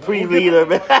become supreme leader,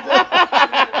 man.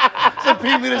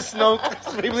 Supreme Leader Snoke,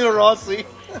 Supreme Leader Rossi.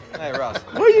 Hey, Ross.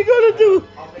 What are you gonna do?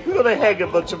 We're gonna hang a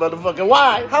bunch of motherfuckers.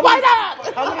 Why? Why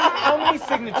not? How many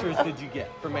signatures did you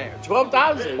get for mayor?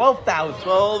 12,000. 12,000.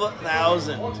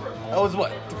 12,000. That was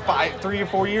what, 3 or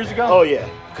 4 years ago? Oh yeah.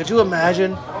 Could you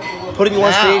imagine putting you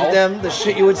on stage with them, the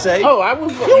shit you would say? Oh, I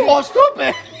was. You are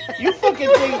stupid. You fucking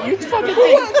think. You fucking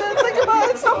What? think. Think about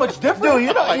it. It's not much different. Dude,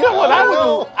 you know what I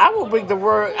will do? I will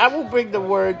bring the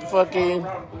word fucking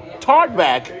tard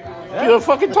back. You're a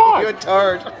fucking tard. You're a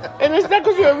tard. And it's not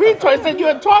because you're a retard. It's that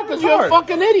you're a tard because you're a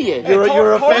fucking idiot.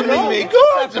 You're offending me. It's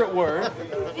a separate word.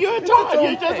 You're a tard. own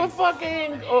You're just thing. a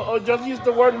fucking, or just use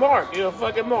the word mark. You're a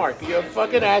fucking mark. You're a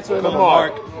fucking asshole and a I'm a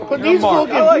mark. mark. But You're a these mark.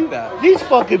 fucking, I like that. These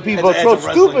fucking people are It's so a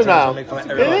wrestling stupid term now. to make fun of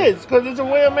It everybody. is because it's a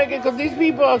way of making. Because these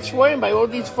people are swaying by all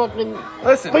these fucking.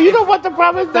 Listen, But you know what the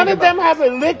problem is? None of about them have a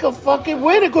lick of fucking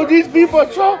winning because these people are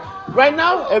so. Right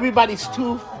now, everybody's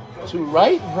too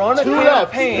right, Run a too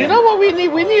left. campaign. You know what we need?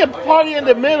 We need a party in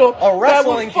the middle. a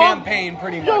wrestling campaign,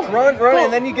 pretty much. Yo, Run, no,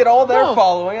 and then you get all their no,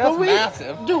 following. That's but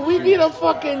massive. Dude, we need a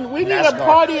fucking. We need a NASCAR.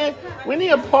 party. We need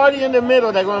a party in the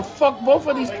middle that's gonna fuck both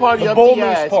of these parties The up Bull the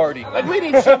Moose ass. party. Like we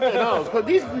need something else. Cause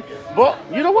these. But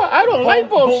you know what? I don't like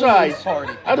both Bull Moose sides.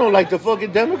 party. I don't like the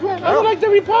fucking Democrat. I don't like the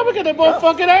Republican. They're both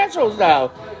fucking assholes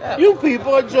now. You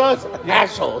people are just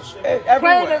assholes. Everywhere.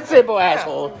 Plain and simple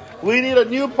assholes. We need a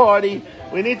new party.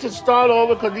 We need to start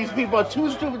over because these people are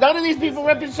too stupid. None of these people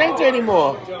represent you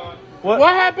anymore.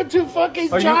 What happened to fucking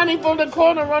Johnny from the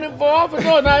corner running for office?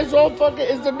 Oh, now it's all fucking.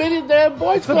 It's the Millionaire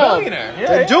Boys It's a Club. billionaire. Yeah,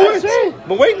 Then do That's it. it.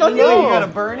 But waiting on No. You you. got a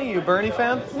Bernie? You a Bernie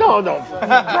fan? No,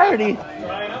 Bernie.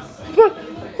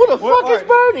 Who the fuck is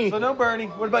Bernie? So no Bernie.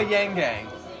 What about Yang Gang?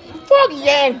 Fuck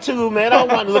Yang too, man. I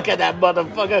don't want to look at that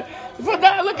motherfucker. For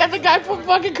now, look at the guy from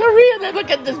fucking Korea. Then look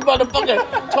at this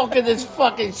motherfucker talking this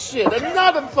fucking shit.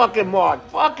 Another fucking Mark.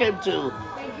 Fuck him too.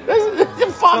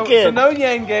 Fuck him. So no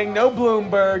Yang Gang, no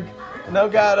Bloomberg, no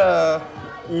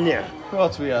Yeah. who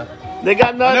else we got? They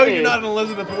got I nothing. know you're not an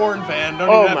Elizabeth Warren fan. Don't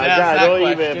Oh even have my to ask God! that Don't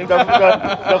question. even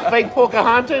the fake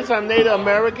Pocahontas. I'm Native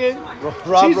American.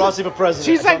 Rob She's- Rossi for president.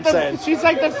 She's like that's what I'm the saying. she's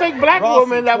like the fake black Rossi,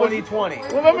 woman that was.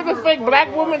 2020. Remember the fake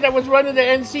black woman that was running the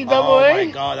NCAA? Oh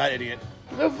my God, that idiot.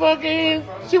 The fucking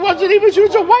she wasn't even. She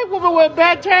was a white woman with a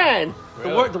bad tan. The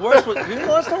worst was, you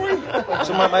know that story?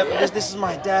 So this is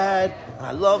my dad, and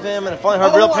I love him, and I finally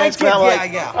heard Oh, real I parents did, come out yeah,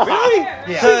 like, yeah. really? Yeah.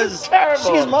 Because Terrible.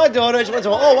 she's my daughter, she went to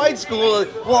an all-white school.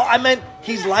 Well, I meant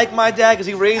he's like my dad because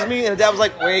he raised me, and the dad was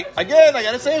like, wait, again, I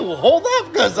gotta say, well, hold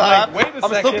up, because Like, wait a I'm still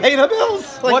second. paying her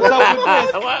bills. Like, What's what? up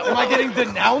with this? Am I getting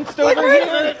denounced Like, over wait a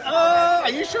here? minute, are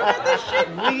you sure about this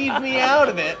shit? Leave me out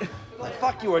of it. Like,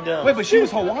 fuck you are dumb. Wait, but she was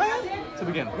Hawaiian to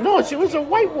begin with. No, she was a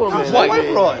white woman.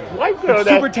 White broad. White girl.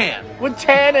 Super that- tan. With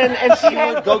tan and she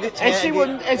had Go get tan, and she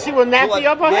get- would nappy like,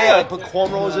 up her yeah, hair. like put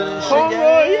cornrows in and shit.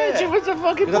 Cornrow, yeah, she was a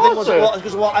fucking Because I think it was,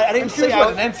 monster. well, I didn't And she say was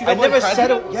what, an NCAA I never said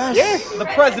it. president? Yes. The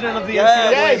president of the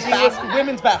Yeah, NCAA she was-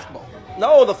 women's basketball.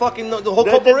 No, the fucking the whole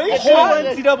The- corporation. the- Whole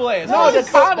NCAA. It's No, not the just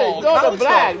football, college. No, the college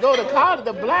black. stuff. No, the college.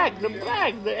 The black.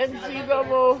 The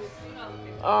NCAA.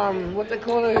 What they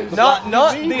call it? Not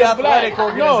the athletic black.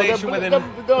 organization no, within.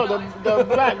 the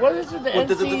black. What is it? The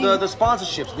With NC. the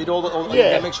sponsorships, they all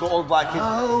Yeah. yeah. Make sure all black kids.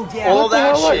 Oh, yeah. All What the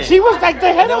that hell was- shit. She was like the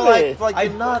head And of they're it. like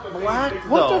you're not black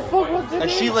What though. the fuck was the And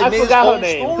name? she like I made his forgot her own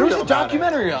name. story There was a about it.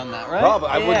 documentary on that, right? Probably,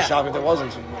 I wouldn't Yeah. shock if there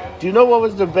wasn't. Do you know what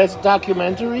was the best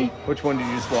documentary? Which one did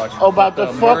you just watch? About the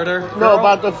fuck? murder. No, girl?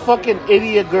 about the fucking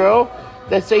idiot girl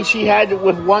that say she had it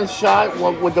with one shot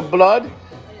with the blood.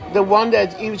 The one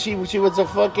that even she was a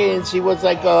fucking she was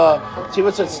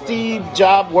a Steve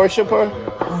Jobs worshiper.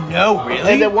 Oh no, really?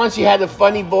 And then once she had a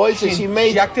funny voice, She and she made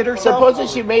injected herself? Supposedly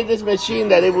she made this machine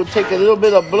that it would take a little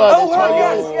bit of blood. Oh, and turn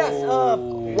yes, you-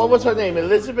 yes. What was her name?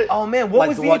 Elizabeth. Oh man, what Like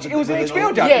was the the? one- It was an the- HBO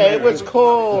the- documentary. Yeah, it was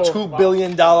called. $2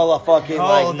 billion fucking Oh,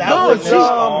 like that No, was she,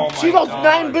 dumb. she lost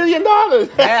 $9 billion.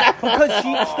 Yeah,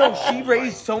 because she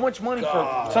raised so much money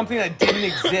for something that didn't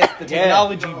exist. The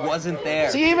technology wasn't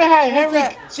there. She even had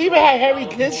Harry. She even had Harry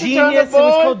Kissinger on the Genius. It was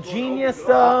board. called Genius.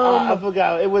 I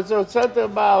forgot. It was something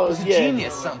about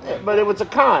Genius something. But it was a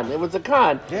con. It was a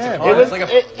con. Yeah, it was. it's like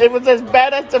a- it was as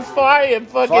bad as the Fire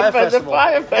fucking Fire the Festival.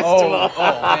 Fire Festival.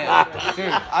 Oh man,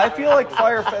 dude! I feel like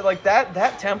like that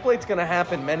template's gonna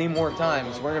happen many more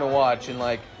times. We're gonna watch and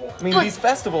like, I mean, these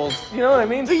festivals. You know what I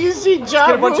mean? Do you see John?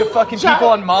 Get a bunch Rule? of fucking John- people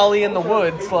on Molly in the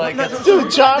woods, like. That's,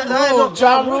 Dude, John No, Rule. no,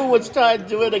 John Rule was trying to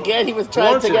do it again. He was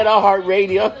trying Wants to it. get on Heart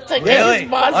Radio to get Really? his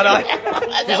monster.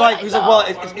 He's like, well,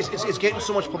 it's getting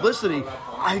so much publicity.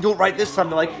 I do it right this time.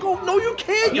 They're like, oh, no, you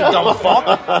can't, you dumb fuck.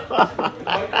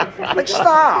 Like,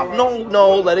 stop.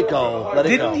 No, let it go. Let it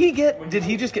go. didn't he get? Did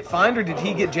he just get fined or did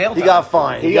he get jail time? He got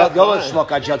fined. He got the other fined. schmuck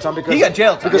got jail time because He got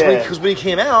jail time. because Yeah. when he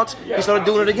came out, he started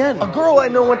doing it again. A girl I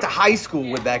know went to high school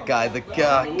with that guy. I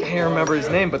can't remember his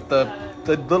name, but the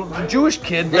Jewish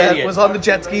kid that idiot. was on the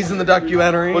jet skis in the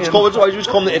documentary. Which and- call you just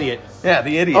call him the idiot. yeah,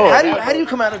 the idiot. Oh, How do you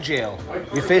come out of jail?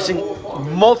 You're facing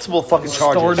multiple fucking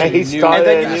charges. Started And he new- started And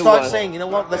then a you new start one. saying, you know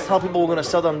what? Let's tell people we're going to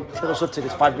sell them Taylor Swift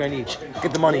tickets, $5,000 each.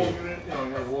 Get the money.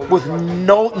 With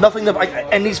nothing.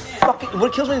 And these fucking.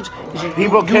 What kills me is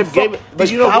People kept giving.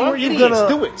 But you know how what? are you gonna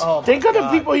do it? Oh, Think of the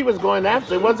people he was going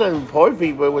after. It wasn't poor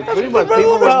people. It was pretty much they're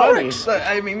people with little money. bricks.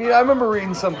 I mean, I remember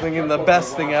reading something, and the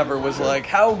best thing ever was like,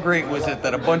 how great was it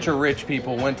that a bunch of rich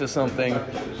people went to something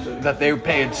that they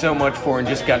paid so much for and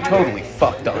just got totally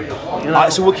fucked on? You know?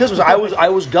 So what kills me is I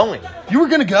was going. You were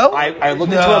gonna go? I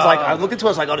looked into it. I looked into it.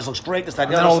 I was like, oh, this looks great. This, that,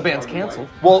 And then all the bands canceled.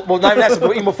 Well, not even that.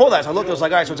 But even before that, so I looked. I was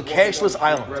like, all right, so it's a cashless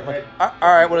island. I'm like,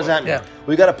 all right, what does that mean? Yeah.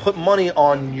 We got to put money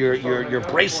on your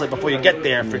bracelet before you get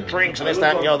there for drinks and this,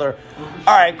 that, and the other.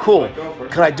 All right, cool.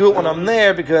 Can I do it when I'm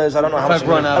there because I don't know how much. I've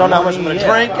run out I don't know how of much I'm money,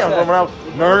 gonna drink. Yeah, I'm running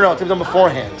out. No. Take them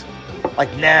beforehand.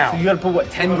 Like now. You gotta put what,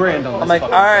 10 grand on this? I'm like, all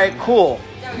fucking- right, cool.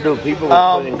 Dude, people were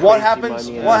putting What crazy happens?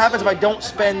 money in What it. happens if I don't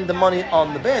spend the money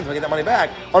on the bands? If I get that money back,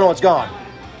 oh no, it's gone.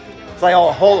 It's like,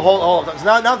 oh, hold. So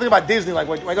now I'm thinking about Disney. Like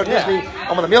when I go to Yeah. Disney,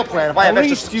 I'm on a meal plan. If I have At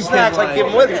extra least you snacks, can, I give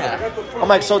them with yeah. me. I'm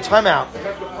like, so time out.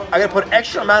 I gotta put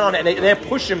extra amount on it, and they're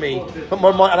pushing me. Put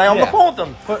more money, and I'm on the Yeah. phone with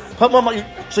them. Put more money.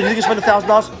 So you think you spend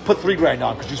 $1,000? Put $3,000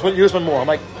 on because you spend more. I'm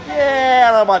like, yeah,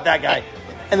 I don't know about that guy.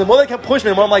 And the more they kept pushing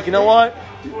me, the more I'm like, you know what?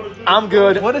 I'm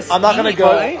good. What a I'm not gonna scheme,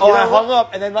 go. right? Oh, You I know hung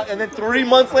up, and then 3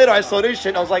 months later, I saw this shit.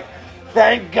 And I was like,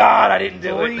 thank God I didn't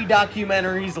do 3 it.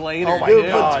 documentaries later. Oh my Dude,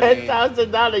 God. for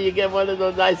 $10,000, you get one of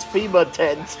those nice FEMA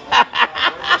tents.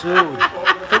 Dude,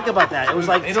 think about that. It was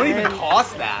like They don't even 10,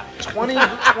 cost that. 20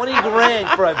 grand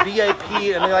for a VIP,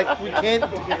 and they're like, we can't.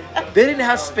 They didn't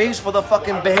have space for the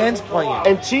fucking bands playing.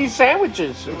 And cheese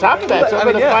sandwiches. On top of that, some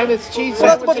of the finest cheese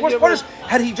Well, that's sandwiches. what's worst part is,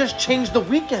 had he just changed the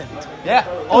weekend? Yeah.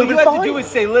 All you been had to fine. do is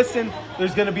say, listen,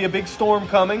 there's going to be a big storm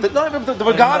coming. The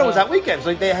regatta was that weekend, so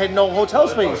like, they had no hotel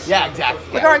space. Yeah,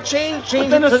 exactly. Like, all right, change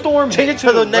Then it a to, storm change hit it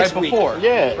to the too, next right week. before.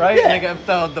 Yeah. Right? Yeah. And they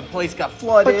got, the place got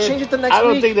flooded. But change it the next I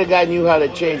don't week. think the guy knew how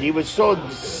to change. He was so.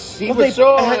 Well,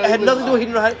 it had nothing to do with he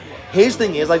didn't know how. His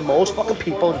thing is, like most fucking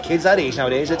people and kids that age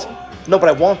nowadays, it's no, but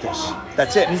I want this.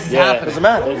 That's it. This is Yeah. happening. Doesn't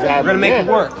matter. It's We're going to make it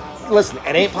work. Listen,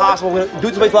 it ain't possible. We're gonna do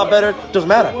this a lot better. Doesn't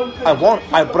matter. I want it.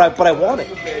 But I want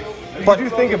it. But you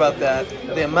do think about that,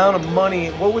 the amount of money,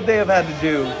 what would they have had to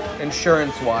do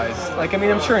insurance-wise? Like, I mean,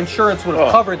 I'm sure insurance would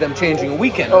have covered them changing a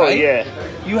weekend, Oh, right? yeah.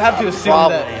 You have to assume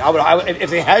Probably. that. I would, if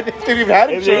they had, if they even had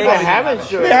If they insurance, even have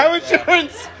insurance. they have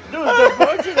insurance. Dude, the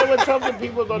bullshit that was telling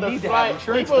people going to Need to fly. have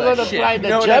insurance People for going that to shit. fly You the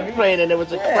know what jet I mean? plane, and it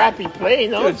was a crappy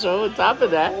plane. Also, on top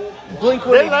of that,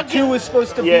 Blink-182 was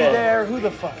supposed to Yeah. be there. Who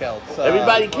the fuck else?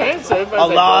 everybody canceled. A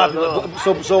lot.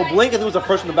 So Blink, I think was the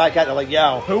first one to back out. They're like,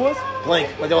 yo, Who was? Blink.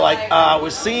 Like they were like, we're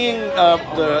seeing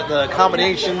the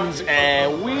accommodations,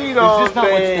 and we don't just not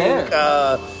what's think.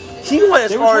 there. He went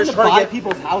as They were far trying as to trying buy to get.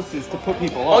 people's houses to put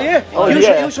people Oh on. yeah. Oh, he was,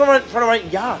 yeah. he was trying to rent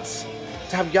yachts.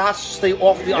 To have yachts stay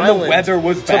off the the island. weather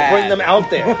was to bad. bring them out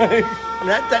there. I mean,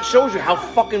 that shows you how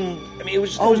fucking. I mean, it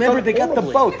was. Oh, it was remember done they got the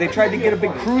horribly. boat. They tried to get a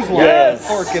big cruise line Yes. and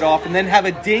park it off, and then have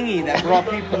a dinghy that brought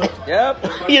people. Yep.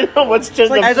 You know what's just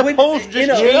like- As the, when- opposed to you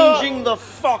just know- changing the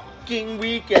fucking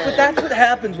weekend. But that's what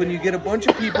happens when you get a bunch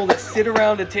of people that sit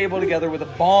around a table together with a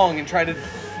bong and try to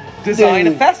design a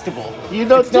Dude. festival. You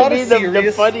know, It's to not me, a the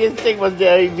serious- funniest thing was the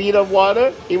Evita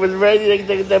water. He was ready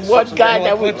to. The one guy like,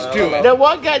 that we, let's do it. the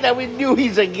one guy that we knew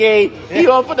he's a gay. He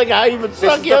offered the guy he was This is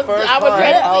sucking. the first I was time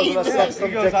ready. I was He gonna was- suck some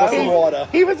he goes, dick with some water.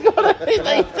 He was gonna. He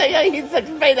said, he's like,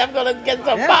 mate, I'm gonna get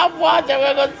some pop water.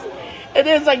 We're gonna. And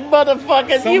it's like, motherfuckers,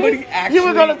 you Somebody were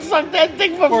actually- gonna suck that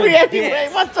thing for For free this. anyway.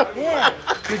 What the? Yeah.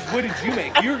 Because what did you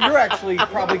make? You're actually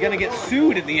probably going to get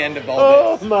sued at the end of all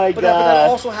Oh this. my But that god!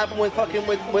 also happened with fucking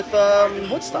with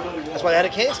Woodstock. That's why they had to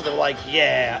cancel. They were like,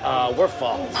 yeah, we're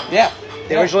fucked. Yeah.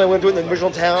 They originally went to it in the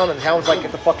original town, and the town was like,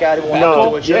 get the fuck out of here. We No,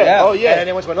 want to do it. shit. yeah, oh, yeah. And then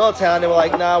they went to another town, they were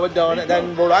like, nah, we're done. And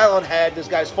then Rhode Island had this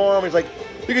guy's farm. He's like,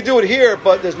 you can do it here,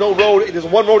 but there's no road. There's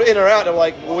one road in or out. They're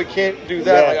like, well, we can't do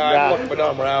that. Yeah, like, all right, nah. fuck, we're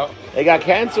done. We're out. They got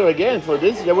cancer again for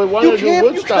this. They wanted You to do can't,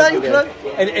 you Woodstock cannot, you again.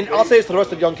 cannot. And I'll say this to the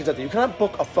rest of the young kids out there: you cannot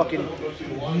book a fucking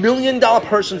 $1 million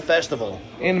person festival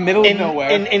In the middle of nowhere.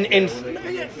 In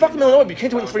fucking middle of nowhere. You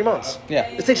can't do it in 3 months. Yeah.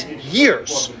 It takes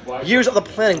years of the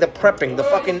planning, the prepping, the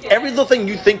fucking every little thing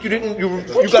you think you didn't. You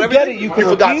got get everything. it, you can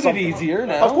forgot repeat it something. easier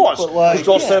now, Of course, but, like, it's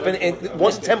all yeah. set up, and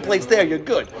once the template's there, you're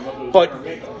good. But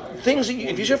things,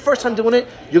 if it's your first time doing it,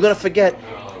 you're gonna forget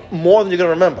more than you're gonna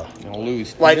remember. You'll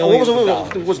lose. Like what was millions of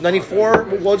it? dollars. Was '94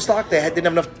 Woodstock? They didn't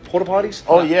have enough porta potties.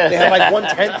 Oh, yeah. they had like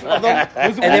 1/10 of them,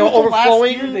 Was it- and they were what was the last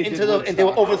overflowing year they did into the. And they were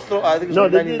Woodstock? overthrown. I think it was No,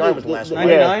 like they 99 did was the last the- one.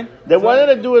 99? They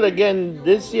wanted to do it again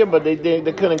this year, but they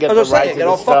couldn't get I the was rights saying, to get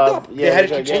the all stuff. fucked up. They had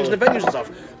to keep changing the venues and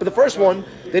stuff. But the first one,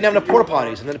 they didn't have enough porta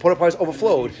potties, and then the porta potties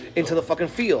overflowed into the fucking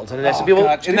fields, and then some people,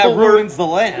 God. And people that were- ruins the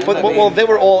land. But I well, mean, they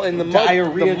were all in the mud.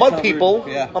 diarrhea The mud covered, people.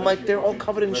 yeah. I'm like, they're all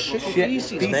covered in shit and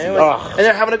feces, feces. man. Ugh. And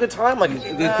they're having a good time. Like,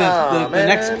 the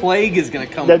next plague is going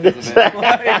to come because of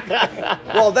it.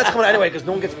 Well, that's coming anyway because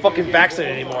no one gets fucking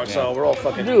vaccinated anymore. So we're all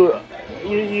fucking. Dude,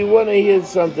 you want to hear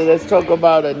something? Let's talk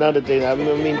about another thing. I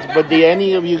mean, but did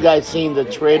any of you guys seen the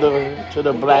trailer to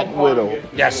the Black Widow?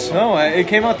 Yes. No, it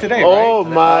came out today, Oh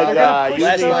right? my They're gonna God! push You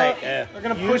Last think- night. Yeah. They're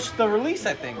going to push the release,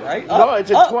 I think, right? No, Up,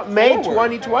 it's up, May forward.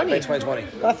 2020. May 2020.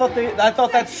 I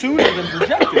thought that's sooner than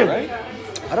projected, right?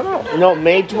 I don't know. No,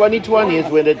 May 2020 is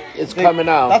when it's coming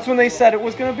out. That's when they said it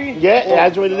was going to be. Yeah,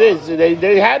 that's what it is.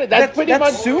 They had it. That's pretty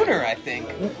much. sooner, I think.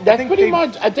 That's pretty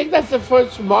much. I think that's the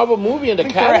first Marvel movie in the I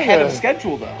think they're ahead of calendar.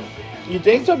 schedule, though. You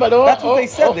think so? But That's what they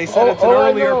said. They said it's an I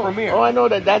earlier know. premiere. Oh, I know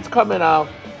that's coming out.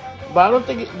 But I don't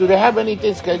think. Do they have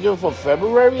anything scheduled for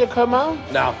February to come out?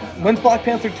 No. When's Black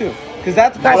Panther 2? Because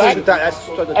that's That's probably... that's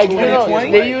the Hey, you know,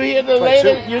 2020? did you hear the 22.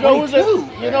 latest? You know who's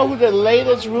 22. you know who the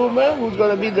latest rumor? Who's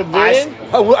going to be the villain?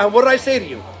 What did I say to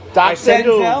you? Dr.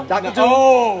 Doom. Denzel? Dr. No. Doom.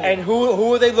 Oh. And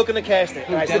who are they looking to cast it?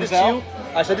 And I said this to Denzel? you.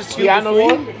 I said this to you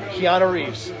Keanu before. Keanu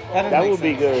Reeves. That would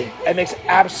be good. It makes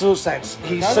absolute sense.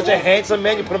 He's Does such a it? handsome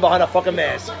man. You put him behind a fucking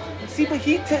mask. See, but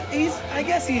he's... I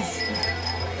guess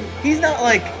he's not,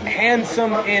 like,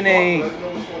 handsome in a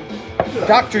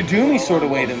Dr. Doomy sort of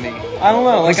way to me. I don't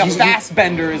know. Like, a He's-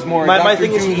 Fassbender is more My Dr.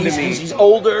 thing is Doom to me. he's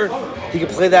older. He can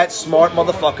play that smart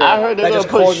motherfucker. I heard they're that gonna just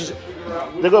push.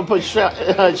 causes. They're gonna put Shan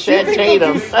think they'll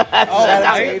Tatum. do-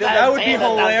 that would be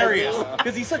hilarious.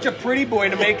 Because he's such a pretty boy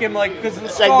to make him like because of the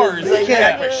scars. You can't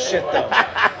act for shit though.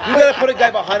 You gotta put a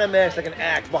guy behind a mask that can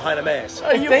act behind a mask.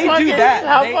 Are you they do fucking, that,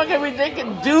 how they- fucking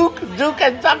ridiculous? Duke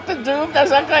and Dr. Doom?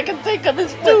 That's all I can think of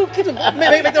is Duke.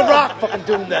 Make the Rock fucking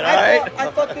doom that, alright?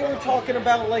 I thought they were talking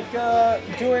about like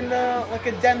doing like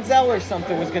a Denzel or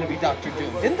something was going to be Doctor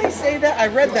Doom. Didn't they say that? I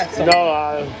read that somewhere.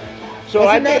 No, so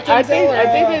Wasn't that I think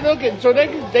Denzel, they're looking. So they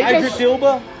Idris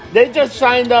Elba. just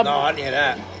signed up. No, I didn't hear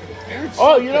that.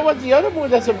 Oh, you know what? The other movie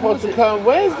that's supposed to come.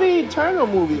 Where's the Eternal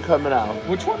movie coming out?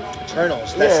 Which one?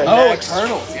 Eternals. That's Yeah. Oh, next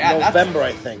Eternals. Yeah, that's- November,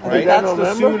 I think, I think right? that that's the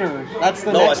November? sooner. That's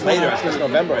the No, next it's later. one. It's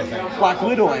November, I think. Black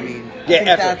Widow, I mean. Yeah, I think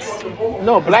after. that's.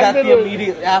 No, Is Black that the Widow.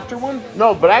 immediate after one?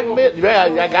 No, Black Widow. Yeah,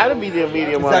 I gotta be the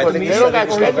immediate one. that But the they immediate don't got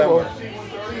or schedule.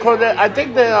 Because I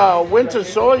think the Winter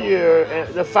Soldier,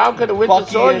 the Falcon and Winter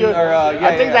Bucky Soldier, and- or,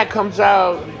 I think yeah. that comes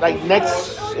out like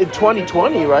next in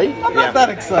 2020, right? I'm not that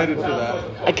excited for that.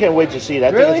 I can't wait to see that.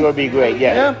 I think Really? it's gonna be great.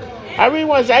 Yeah. I even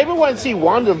want to see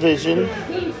WandaVision.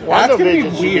 That's gonna be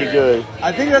WandaVision should weird. be good.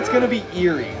 I think that's gonna be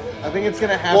eerie. I think it's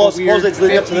gonna have Well, a weird suppose it's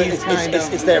leading up to the. 50s kind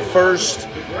of. It's their first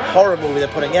horror movie they're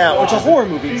putting out. It's a horror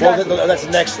movie. Well, Exactly. that's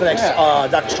the next Yeah.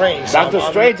 Doctor Strange. So Doctor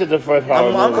Strange is the first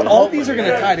horror I'm movie. All these are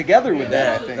gonna tie together with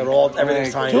that. I think They're all everything's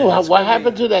Like, tying. Dude, in. what That's-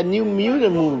 happened to that New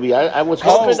Mutant movie? I was Oh,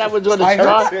 hoping that was going to I heard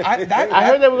start. that- I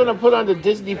heard they were going to put on the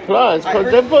Disney Plus I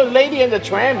because heard- they put Lady and the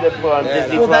Tramp. They put on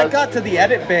Disney Well, Plus. that got to the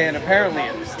edit ban. Apparently,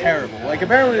 it was terrible. Like,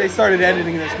 apparently they started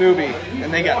editing this movie,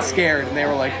 and they got scared, and they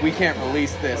were like, "We can't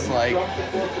release this." Like,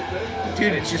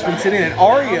 dude, it's just been sitting in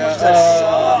Arya.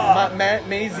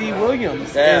 Maisie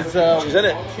Williams Yeah, is. she's in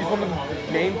it. She's one of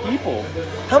the main people.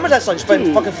 How much that son spent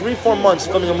Dude. fucking 3-4 months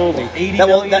filming a movie 80 that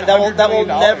will million, that will $100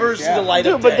 never million, see yeah. the light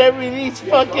Dude, of but they day. released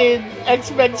fucking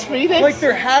X-Men Phoenix. Like,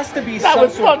 there has to be that some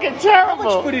was sort of- fucking How much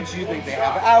terrible. footage do you think they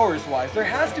have, hours-wise? There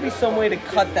has to be some way to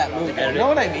cut that movie. You know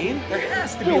what I mean? There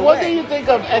has to be Dude, a what way. do you think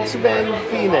of X-Men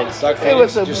Phoenix? Dark It Phoenix,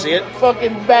 was a did you see it?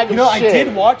 fucking bag of You know, I shit.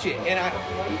 did watch it, and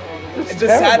It's the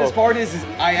terrible. saddest part is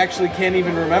I actually can't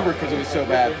even remember because it was so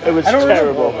bad. It was I don't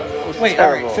terrible. Remember. It was Wait,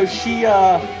 terrible. all right. So she,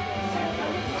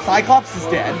 Cyclops is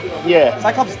dead. Yeah.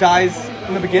 Cyclops dies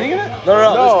in the beginning of it.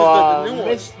 No, the new one.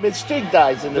 Mystique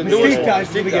dies in the The new beginning. Mystique dies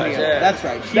in the Mystique beginning dies, of it. yeah. That's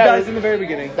right. She That dies was- in the very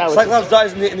beginning. That was Cyclops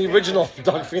dies in the original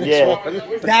Dark Phoenix Yeah. one.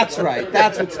 That's right.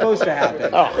 That's what's supposed to happen.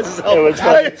 Oh, This is it was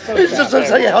it's just to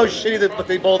tell you how shitty that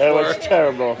they both It were. was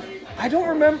terrible. I don't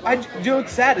remember. You know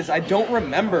what's sad is I don't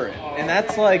remember it, and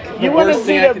that's like the You want to worst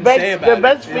see thing I the can say best? about The it.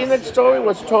 best It's- Phoenix story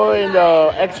was told in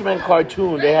the X-Men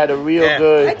cartoon. They had a real Yeah. I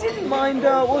good. didn't mind.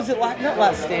 What was it? Not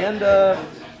Last Stand.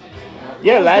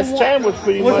 Yeah, was Last the one- Stand was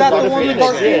pretty Was much that about the one with Phoenix.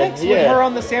 Dark Phoenix Yeah, with her yeah.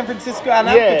 on the San Francisco on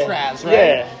Yeah, Alcatraz, right?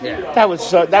 yeah, That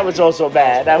was also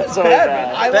bad. That was so Bad,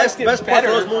 bad. I Best liked it part of better.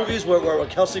 those movies were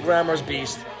Kelsey Grammer's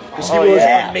Beast. Because he Oh, was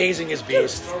yeah. amazing as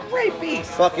Beast. Great beast.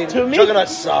 Fucking To me- Juggernaut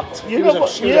sucked. You He was know a- what-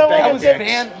 she you was know a bag what- That of was dicks.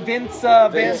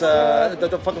 Vince.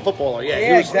 The fucking footballer, yeah. Yeah,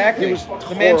 he was, exactly. He was The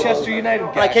horrible. Manchester United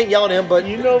guy. I can't yell at him, but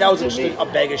You know, that was to just me- a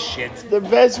bag of shit. The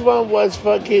best one was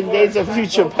fucking Days of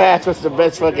Future Past. Was the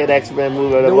best fucking X-Men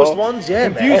movie of The all. worst ones, yeah,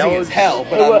 man. Confusing That as was- hell,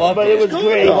 but It I was, loved but it. it was Good,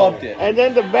 great. though. Loved it. And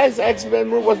then the best X-Men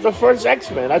movie was the first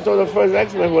X-Men. I thought the first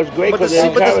X-Men was great But the,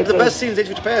 because the best scenes in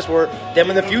Future Past were them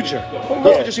in the future.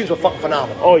 Those future scenes were fucking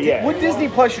phenomenal. Oh yeah. What Disney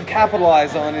Plus should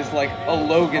capitalize on is like a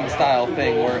Logan style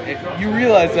thing where you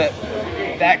realize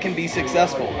that can be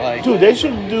successful. Like, Dude, they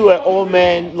should do an Old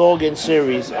Man Logan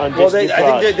series on Well, Disney I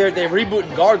Plus. think they're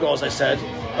rebooting Gargoyles. I said.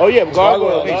 Oh yeah,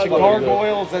 Gargoyle. Gargoyle.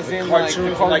 gargoyles as in like Cartoon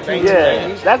the from, like, cartoon.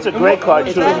 Yeah, that's a great what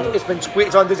is cartoon. that? It's been tweet.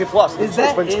 It's on Disney Plus. Is It's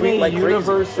that been in tweeting a like crazy.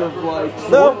 universe of like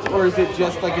No. sorts, or is it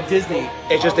just like a Disney?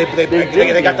 It's just they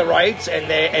Disney. got the rights and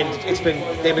they've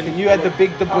been. You had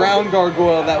the brown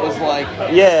gargoyle that was like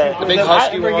Yeah, The big I-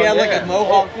 husky where one, he had like yeah. a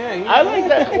mohawk. Yeah, I like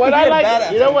that. What I He had like,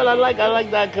 badass you know what I like? I like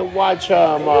that I could watch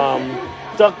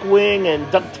Duckwing and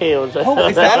DuckTales. Oh,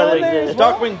 is that on there as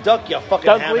well? Darkwing Duck, you fucking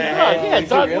Duckwing hammerhead. Duck, yeah, Is it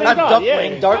Duckwing really? Duck, Not yeah.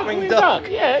 Duckwing, Darkwing Duck.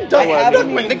 yeah. Duck, haven't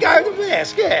Duckwing, the guy with the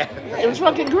mask, yeah. It was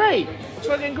fucking great. It's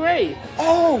fucking great.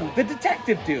 Oh, the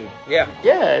detective dude. Yeah.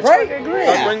 Yeah, it's Right? fucking great.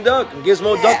 Yeah. Duckwing Duck and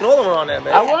Gizmo Duck and all of them are on there,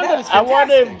 man. I that was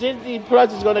wonder if fantastic. Disney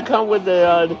Plus is going to come with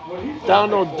the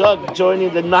Donald Duck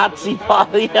joining the Nazi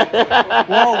party.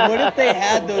 Well, what if they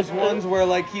had those ones where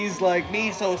like he's like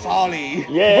me so sorry?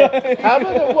 Yeah. How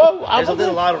about the, There's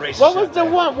a lot of racist What was shit the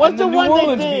there. one? What's In the New one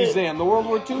Orleans they did? Museum, the World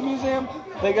War II Museum,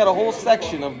 they got a whole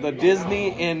section of the Disney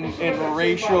in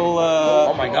racial.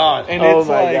 Oh my god. And Oh it's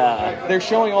my like God. they're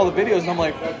showing all the videos, and I'm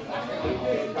like,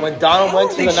 When Donald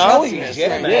went to they the showing Nazis, this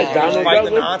yeah, right man. now? Yeah, Donald He was fighting the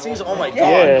Douglas. Nazis. Oh my god,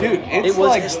 Yeah. Dude, it it's was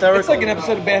like hysterical. It's like an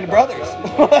episode of Band of Brothers.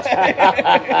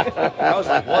 I was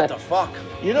like, what the fuck?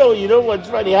 You know what's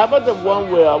funny? How about the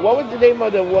one where what was the name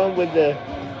of the one with the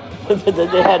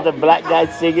they had the black guy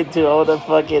singing to all the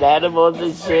fucking animals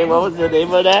and shit? What was the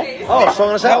name of that? Oh, Song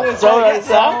of the South. was- So yeah,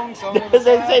 Song of the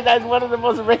they South. say that's one of the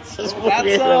most racist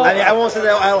movies. I mean, I won't say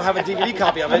that I don't have a DVD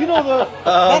copy of it. You know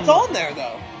that's on there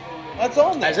though. That's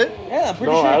on there. Is it? Yeah, I'm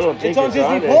pretty No, sure I don't think it's on it's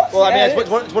Disney on there. Plus. Well, I mean, Yeah,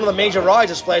 it's one of the major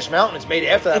rides of Splash Mountain. It's made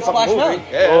after that It's fucking Splash movie. Mountain.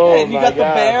 Yeah. Oh, and you my got the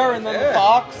God. bear and then the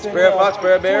fox. And, Bear, fox,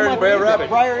 bear, bear, it's and one bear, of my rabbit.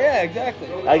 favorite. Yeah,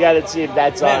 exactly. I gotta see if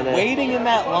that's on Man, there. waiting in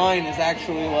that line is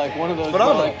actually like one of those.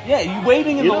 Phenomenal. Like, yeah, you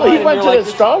waiting in You the know, line. he and went you're to like, the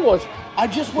this- Star Wars. I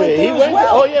just went He there went. as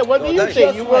well. Oh yeah, what do you that's think?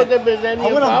 just You went. went to Millennium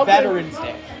I went on Falcon? Veterans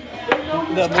Day.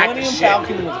 The Millennium shit.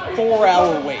 Falcon was a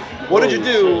 4-hour wait. What did you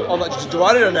do? Oh, did you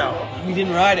ride it or no? We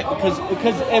didn't ride it because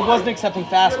it wasn't accepting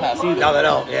fast pass either. No, they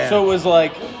don't. Yeah. So it was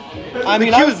like, I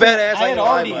mean, queue's badass, I had like,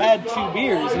 already but- had 2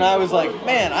 beers, and I was like,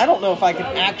 man, I don't know if I can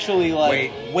actually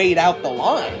like wait out the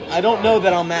line. I don't know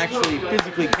that I'm actually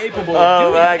physically capable of Oh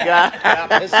doing my that.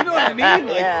 god. You know what I mean?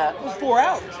 Like, Yeah. it was 4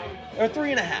 hours or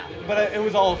 3.5, but it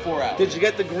was all 4 hours. Did you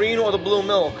get the green or the blue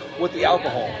milk with the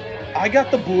alcohol? I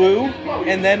got the blue,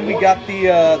 and then we got the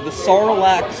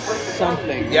Sarlac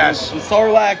something. Yes. The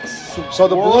Sarlac. So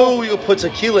the Swirl. blue, you put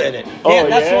tequila in it. Yeah, Oh,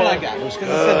 that's the yeah. one I got. It was because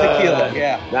it said tequila.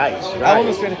 Yeah. Nice. I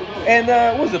almost Nice. finished. And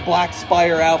what was it, Black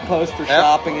Spire Outpost for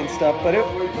shopping and stuff? But it,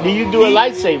 Do you do a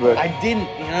lightsaber? I didn't,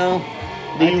 you know.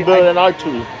 Do you build an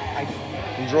R2?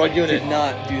 Droid Did unit.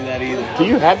 not do that either. Do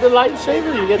you have the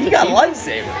lightsaber? You get He to got keep-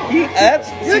 lightsaber. That's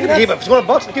You can keep it. For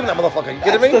 $200, keep that motherfucker. You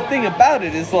That's kidding me? the thing about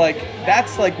it is like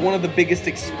that's like one of the biggest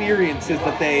experiences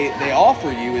that they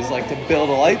offer you is like to build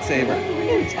a lightsaber.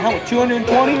 It's how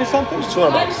 220 or something?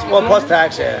 $200. Well, plus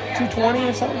tax, yeah. 220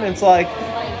 or something. It's like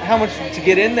how much to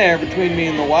get in there between me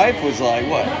and the wife was like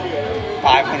what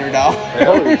 $500.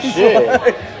 Holy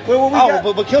shit. Well, we Oh, got,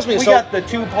 but what kills me is we so- got the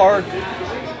 2-park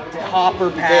hopper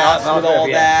pass hopper, with all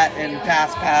yeah. that and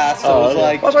fast pass. So Oh, it was okay.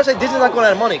 like Well, that's why I say Disney's not going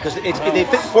out of money because they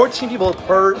fit 14 people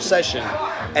per session,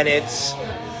 and it's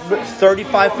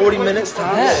 35, 40 minutes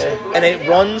tops, Yeah. and it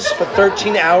runs for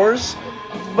 13 hours.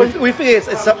 We figure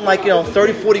it's something like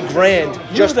 30, 40 grand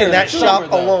just there in that in shop summer,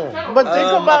 though. alone. But think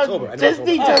about October. I know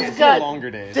Disney October. just it's got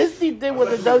longer days. Disney did what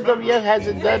the WWF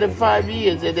hasn't done in 5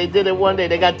 years, and they did it one day.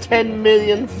 They got 10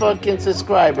 million fucking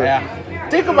subscribers. Yeah.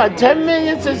 Think about 10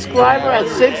 million subscribers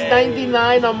at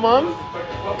 $6.99 a month,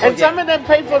 and some of them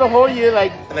pay for the whole year.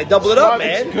 Like And they doubled it up, Smart-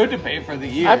 man. good to pay for the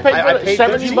year. I paid I for paid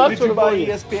 $70 $13. bucks Did for you the whole buy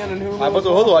year. ESPN and Hulu? I bought the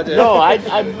Hulu, I did. No,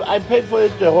 I paid for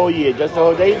it the whole year. Just the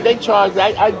whole. They charged.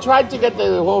 I tried to get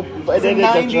the whole. It's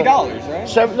 $90,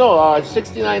 right?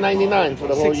 $69.99 for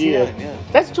the whole year. $69, yeah.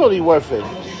 That's totally worth it.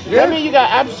 Yeah. I mean, you got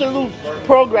absolute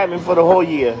programming for the whole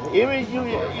year. Even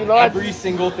you know, Every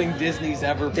single thing Disney's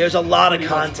ever. There's a lot of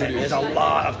pretty much content. produced. There's a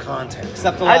lot of content.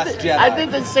 Except the I Last did, Jedi. I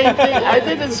did the same thing. I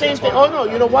did the same thing. Oh no,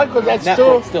 you know what? Because that's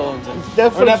Netflix still owns it. Or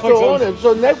Netflix still owns owns it.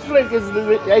 So Netflix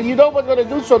is, and you know what's gonna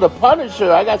do? So the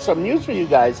Punisher. I got some news for you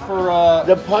guys. For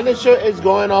The Punisher is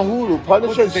going on Hulu.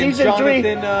 Punisher what's his name? season 3.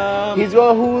 Jonathan, He's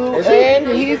on Hulu, Is he? and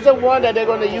he's the one that they're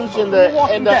going to use in the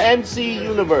Walking Dead. MC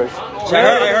universe. So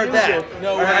I heard that.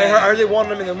 No I way. heard they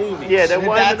wanted him in the movie. Yeah, they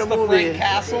wanted that's in the the movie. Frank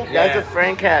Castle. That's Yeah. a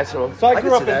Frank Castle. So I I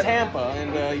grew can up see in that. Tampa,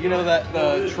 and you know that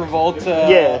the Travolta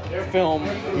Yeah. film.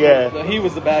 Yeah. He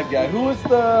was the bad guy. Who was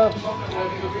the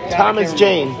Thomas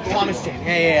Jane. Thomas Jane.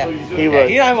 Yeah. He was.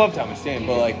 Yeah, I love Thomas Jane,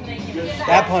 but like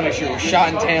that Punisher was shot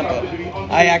in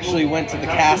Tampa. I actually went to the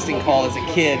casting call as a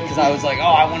kid because I was like, oh,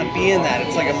 I want to be in that.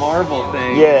 It's like a Marvel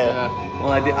thing. Yeah.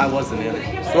 Well, I wasn't in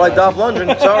it. It's like Dolph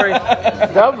Lundgren. Sorry.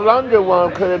 Dolph Lundgren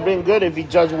one could have been good if he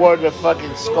just wore the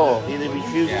fucking skull. He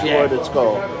refused to wear the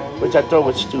skull, which I thought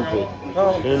was stupid.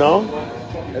 You know?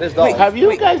 It is Dolph. Have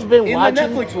you guys been In watching? the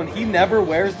Netflix one, he never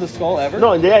wears the skull ever.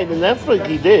 No, yeah, in the Netflix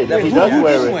he did. Wait, He who does didn't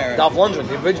wear it. wear it? Dolph Lundgren.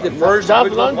 The first Dolph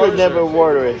original Lundgren Punisher. never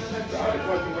wore it.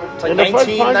 It's like in the first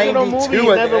Punisher 1992, movie,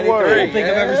 he never wore it. I don't think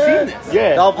I've ever seen this.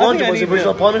 Yeah. Dolph I think I Lundgren was the need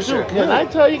original to- Punisher. Can I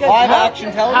tell you guys Live how,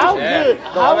 action television? how Yeah. good?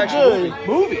 Live How action good?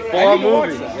 Movie. Full I on need to watch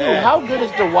movie. that. Dude, how good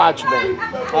is The Watchmen?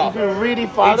 If you really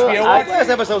follow, HBO I, Last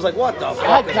episode was like, what the I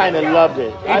fuck? kind of loved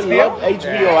it. I HBO? love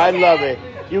HBO. I love it.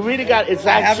 You really got. It's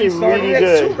actually haven't started really yet.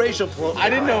 It's too good. racial. I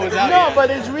didn't know it was out No, yet. but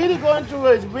it's really going through.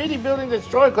 It's really building the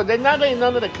story because they're not letting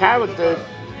none of the characters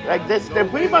Like this, they're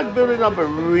pretty much building up a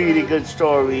really good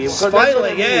story. Because that's what Finally,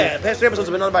 it yeah. is. The past 3 episodes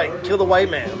have been done by Kill the White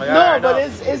Man. I'm like, No, alright, but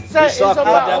enough. it's suck, we're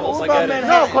about devils, I get it.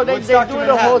 no, because they What's do Dr.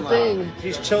 the whole Manhattan thing.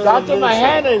 He's chilling Dr. on the moon,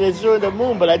 Manhattan is through the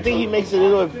moon, but I think he makes a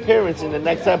little appearance in the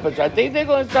next episode. I think they're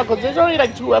going to start because there's only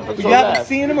like 2 episodes You haven't left.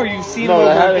 seen him, or you've seen No, him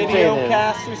I over a haven't video seen him.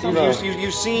 cast or something?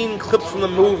 You've seen clips from the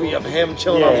movie of him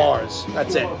chilling on Yeah. Mars.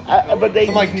 That's it. But they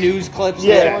Some like news clips.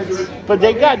 yeah, of sorts. but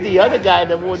they got the other guy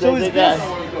that So they is got.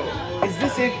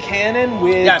 this in canon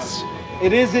with? Yes.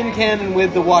 It is in canon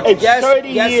with the Watchmen. It's 30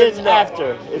 years and no.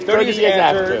 after. It's 30 years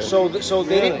after. So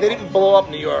they didn't blow up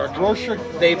New York. Rorschach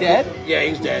They dead? Yeah,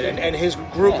 he's dead, and his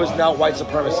group is now white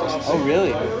supremacists. Oh,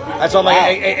 really? That's all. I'm like,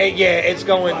 Wow. yeah, it's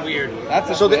going weird. That's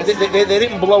a so they twist.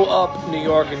 didn't blow up New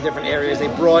York in different areas. They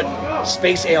brought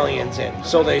space aliens in,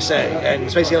 so they say, and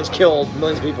space aliens killed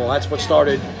millions of people. That's what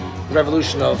started the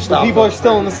revolution of stop. People are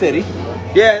still in the city.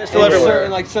 Yeah, they're still And everywhere.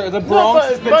 the No, Bronx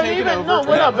has been but taken even over.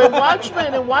 what up?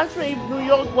 In Watchmen, New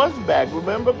York was back.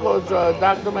 Remember, because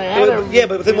Dr. Manhattan. Yeah,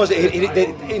 but the thing was,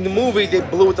 in the movie they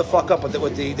blew it the fuck up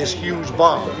with this huge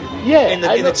bomb. Yeah, In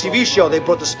I the know. TV show, they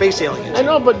brought the space aliens. I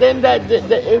know, but then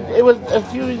it was a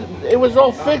few. It was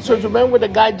all fixers. Remember when the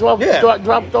guy dropped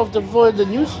off the floor? The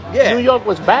news. Yeah. New York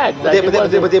was back. But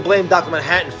they blamed Dr.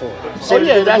 Manhattan for it. Oh Same as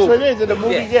yeah, in the that's movie. what it is in the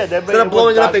movie. Yeah, Instead of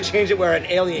blowing it up, they changed it where an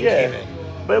alien came in.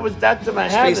 But it was Dr.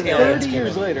 Manhattan. Space aliens. 30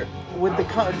 years later, did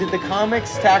the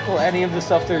comics tackle any of the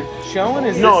stuff they're showing?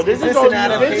 This is all an new.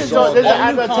 adaptation? This is all new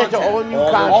adaptation to all new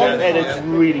content, and it's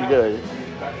really good.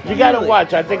 You gotta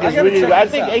watch. I think it's gotta really check good. I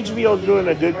this think out. HBO's doing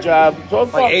a good job so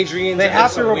far. Like Adrian, They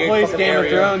have to replace Game of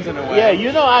Thrones in a way. Yeah,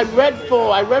 you know, I read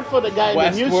for the guy in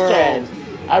the newsstand.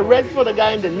 I read for the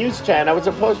guy in the newsstand. I was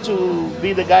supposed to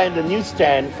be the guy in the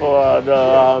newsstand for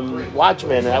the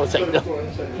Watchmen, and I was like, no.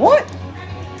 What?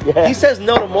 Yeah. He says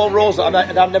no to more roles that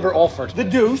I'm never offered. The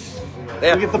Deuce.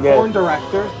 Yeah. We get the Yeah. porn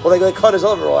director. Well, they cut his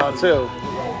other role out too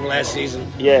last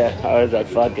season. Yeah, I was like,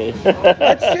 fuck it.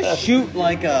 Let's just shoot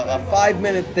like a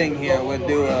 5-minute thing here. We'll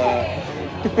do a.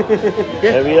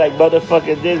 And be like,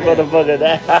 motherfucker this, motherfucker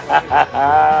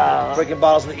that. Breaking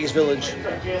bottles in the East Village.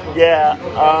 Yeah,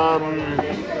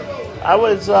 I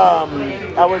was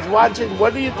watching.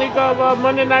 What do you think of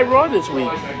Monday Night Raw this week?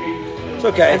 It's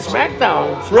okay. And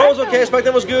SmackDown. Raw was okay.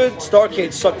 SmackDown was good.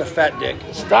 Starcade sucked a fat dick.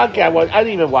 SmackDown. I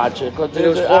didn't even watch it because it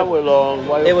was an hour long.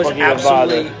 Why the It was fuck even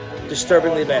absolutely bother?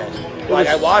 disturbingly bad. Like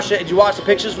I watched it. Did you watch the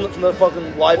pictures from the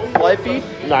fucking live feed?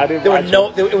 No, I didn't There were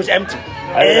watch it was empty.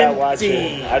 I did not watch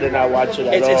it. I did not watch it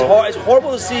at all. It's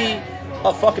horrible to see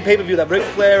a fucking pay-per-view that Ric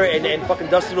Flair and fucking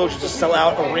Dusty Rhodes just sell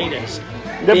out arenas.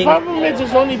 The problem is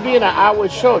it's only being an hour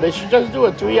show. They should just do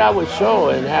a 3-hour show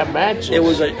and have matches. It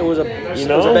was a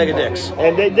bag of dicks.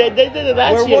 And they did it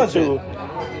last Where year was too.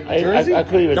 Jersey? I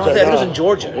couldn't even No, tell. I think it was in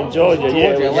Georgia. In Georgia, yeah.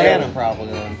 it was Atlanta there. probably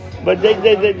then. But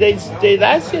they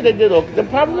last year they did okay. The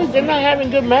problem is they're not having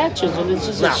good matches and it's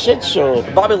just a shit show.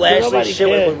 Bobby Lashley Nobody shit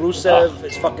cares. with Rusev.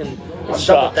 It's fucking Sucks.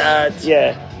 stuff with that.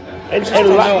 Yeah. And don't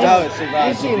know how it you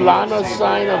survived see the Lana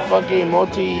sign a fucking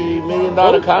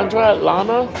multi-million-dollar contract?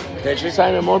 Lana? Did she?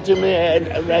 Sign a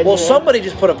multi-million... Well, somebody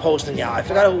just put a posting out. I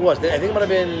forgot who it was. I think it might have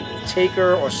been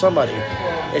Taker or somebody.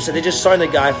 They said they just signed a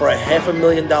guy for a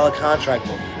 $500,000 contract.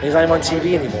 And he's not even on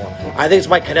TV anymore. I think it's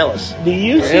Mike Kanellis. Do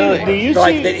you see...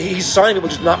 He's signing people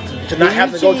just not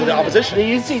have to go to the opposition. Do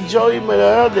you see Joey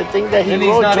Morera, the thing that he And he's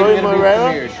wrote, not Joey even gonna be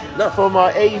Morera, premiered. from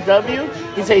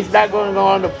AEW? He said he's not going to go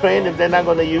on the plane if they're not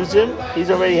going to use him. He's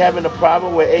already having a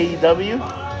problem with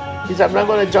AEW. He said, I'm not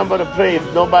going to jump on the plane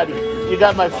if nobody... You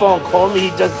got my phone, call me. He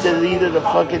just deleted the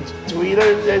fucking Twitter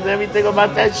and everything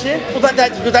about that shit. Well,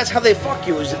 that's how they fuck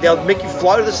you. Is that they'll make you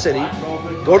fly to the city,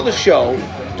 go to the show,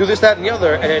 do this, that, and the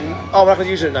other, and then we're not going to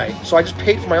use it tonight. So I just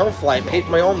paid for my own flight, paid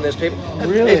for my own this,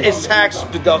 Really? It's tax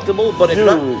deductible, but it's Dude,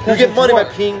 not. You get money by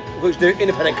paying because they're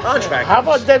independent contractors. How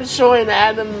about them showing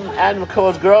Adam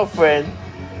Cole's girlfriend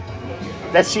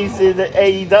that she's in the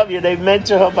AEW? They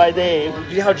mention her by name.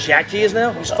 You know how jacked he is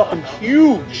now? He's fucking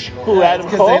huge. Who, Adam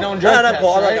Because Cole? they don't drug Not test,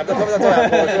 Paul. right? I'm talking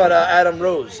about Adam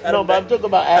Rose. No, but I'm talking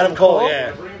about Adam Cole.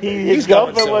 Yeah, His He's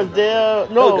going girlfriend soon. was there.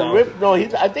 He'll No, go. Rip. No,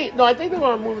 I think they're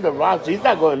gonna move the roster. He's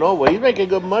not going nowhere. He's making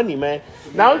good money, man.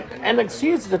 Now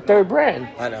NXT is the third brand.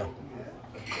 I know.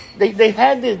 They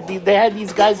had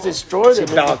these guys destroy See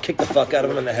them. Balor kick the fuck out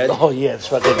of him in the head. Oh yeah, it's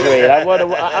fucking great. I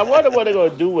wonder what they're gonna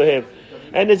do with him.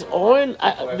 And it's Owen.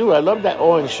 I love that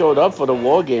Owen showed up for the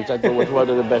War Games. I thought was one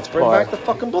of the best Bring parts. back the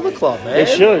fucking Bullet Club, man. They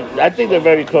should. I think they're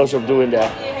very close of doing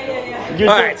that. You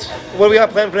All think- right, what do we got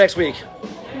planned for next week?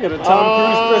 We got a Tom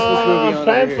Cruise Christmas movie on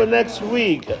Plan there. for next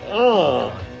week.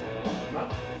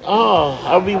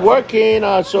 I'll be working.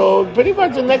 So pretty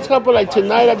much the next couple, like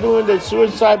tonight, I'm doing the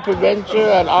suicide prevention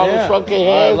at Olive Funky I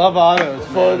Head. love autos,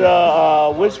 For man.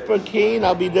 the Whisper King,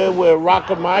 I'll be there with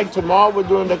Rocker Mike. Tomorrow we're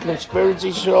doing the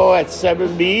conspiracy show at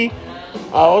 7B.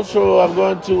 Also, I'm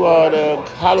going to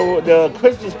the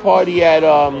Christmas party at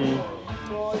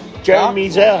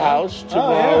Jeremy's Ale House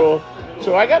tomorrow.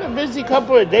 So I got a busy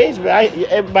couple of days, but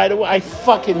and by the way, I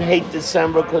fucking hate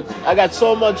December because I got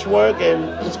so much work and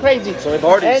it's crazy. So many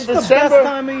parties. And It's the December, best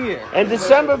time of year. And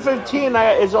December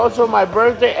 15th is also my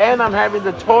birthday, and I'm having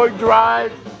the toy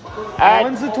drive.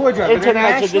 When's the toy drive?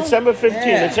 International, December 15th.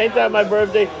 Yeah. The same time my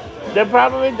birthday. The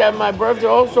problem is that my birthday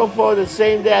also falls the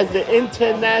same day as the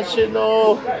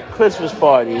International Christmas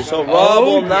party. So Rob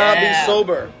will not be yeah.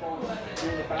 sober.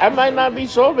 I might not be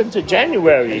sober until Are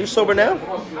January. you sober now?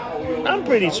 I'm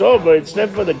pretty sober,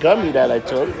 except for the gummy that I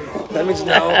took. That means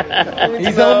no.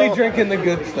 He's only drinking the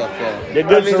good stuff, though. The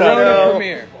good mean, stuff. no.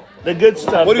 Premier. The good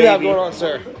stuff. What do you have baby. going on,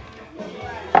 sir?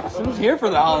 So who's here for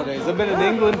the holidays? I've been in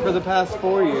England for the past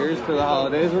 4 years for the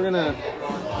holidays. We're gonna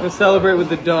celebrate with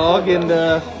the dog and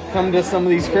come to some of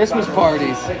these Christmas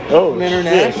parties. Oh, An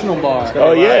international bar.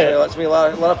 Oh, yeah. That's me. A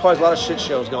lot of parties, a lot of shit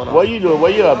shows going on. What you doing?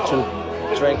 What you up to?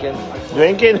 Drinking.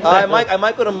 Drinking? I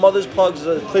might go to Mother's Plugs,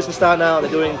 a place in Staten Island.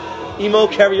 They're doing emo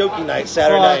karaoke night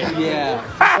Saturday. Fuck yeah.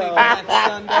 So,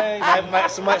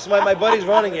 Next Sunday. my buddy's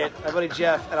running it. My buddy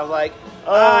Jeff, and I'm like,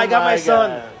 Oh I got my my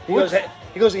son. God.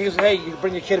 He goes, hey, you can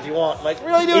bring your kid if you want. I'm like,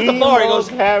 really, dude? At the bar. He Emo goes,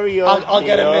 karaoke. I'll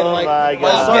get him in. Oh Like, my my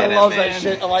God. son Get it, loves man. that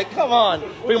shit. I'm like, come on,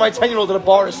 bring my 10-year-old to the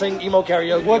bar to sing emo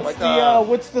karaoke.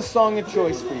 What's the song of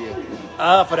choice for you?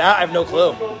 For that, I have no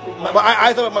clue.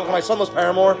 I thought my son loves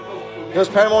Paramore. He loves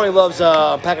Paramore. He loves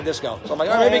Panic Disco. So I'm like,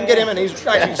 all right, maybe we can get him in. He's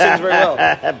actually sings very well.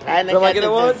 Panic So I'm like, at you know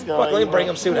the what? Disco. Fuck, let me bring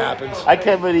him. See what happens. I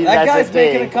can't believe That that's guy's a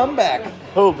thing. making a comeback.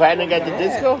 Who? Panic at the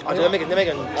Disco? Oh, dude, they're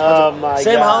making Oh my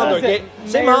Sam God. Hollander,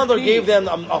 Sam Mayor Hollander Pete. gave them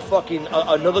a fucking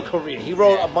another career. He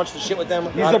wrote a bunch of shit with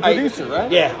them. He's a producer, right?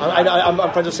 Yeah,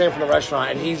 I'm friends with Sam from the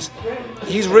restaurant, and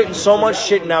he's written so much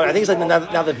shit now. I think he's like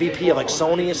now the VP of like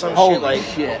Sony or some Holy shit. Like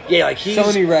shit. yeah, like he's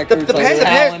Sony Records, The like past,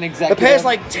 talent the executive. past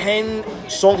like 10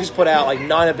 songs he's put out, like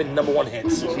 9 have been #1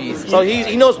 hits. Jesus. So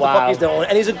he knows what the Wow. fuck he's doing,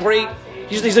 and he's a great.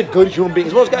 He's a good human being.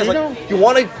 He's one of those guys You like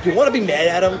know- you want to be mad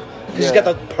at him because he's got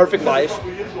the perfect life,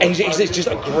 and he's just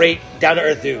a great down to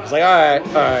earth dude. He's like, all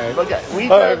right. Okay, we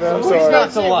All right, just, man, I'm we sorry. just,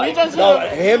 Not to lie. we just No,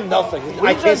 hit, him nothing. we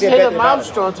I can't just say hit a bad thing about him.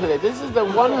 milestone today. This is the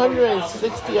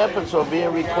 160 episode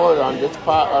being recorded on this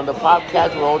on the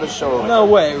podcast with all the shows. No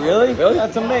way, really? Really?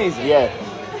 That's amazing. Yeah,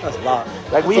 That's a lot.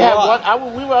 like we That's a have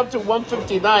lot. we were up to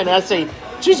 159. And I say,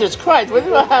 Jesus Christ, we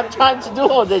don't have time to do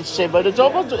all this shit, but it's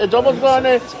almost going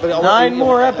in. But 9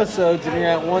 more episodes and you're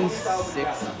at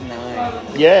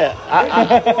 169.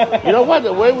 Yeah, you know what?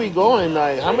 The way we going,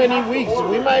 like how many weeks?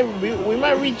 We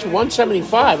might reach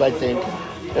 175, I think.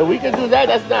 If we could do that,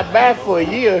 that's not bad for a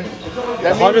year.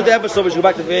 That 100th episode, we should go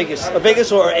back to Vegas.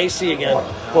 Vegas or AC again.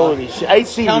 Holy shit!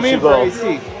 AC, Count we me should in for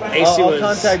go. AC. AC I'll was-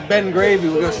 contact Ben Gravy.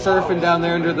 We'll go surfing down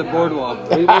there under the boardwalk.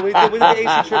 We did the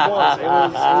AC trip once. It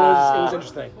was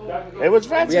interesting. It was We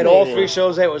fascinating. had all 3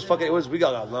 shows there. We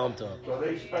got lumped up.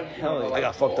 Hell yeah. I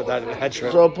got fucked up that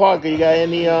trip. So Parker, you got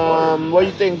any what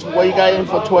you think? What you got in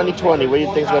for 2020? What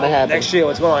you think's gonna happen? Next year,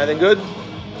 what's going on? Anything good?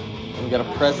 We got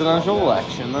a presidential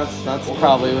election. That's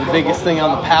probably the biggest thing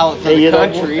on the palette for Hey, the you know,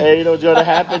 country. hey, you know what's gonna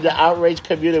happen? The outrage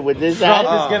community with this Trump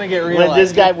guy. is gonna get When reelected.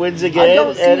 this guy wins again, I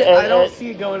don't see and, it. and, I don't and-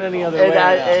 see it going any other and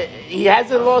way. he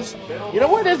hasn't lost. You know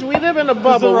what? We live in a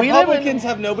Because the bubble. We live in. Republicans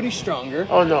have nobody stronger.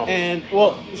 Oh, no. And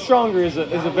well, stronger is a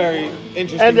very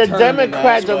interesting. And the term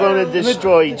Democrats in are that going to way.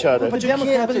 destroy each other. But you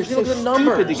Democrats can't- but are if you so look at the stupid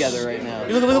numbers. together right now.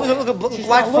 You look at She's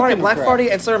Black not Friday. looking Black correct. Friday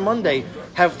and Cyber Monday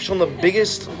have shown the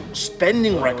biggest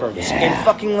spending records in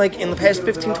fucking like in the past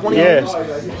 15, 20 Yeah. years.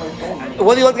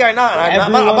 Whether you like the guy or not,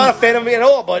 I'm not a fan of him at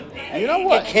all, but You know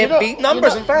what? you can't You know- beat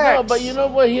numbers you know, and facts. No, but you know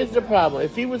what? Here's the problem.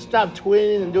 If he would stop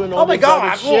tweeting and doing all Oh my this God, other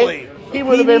absolutely. shit, he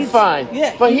would have been needs- fine.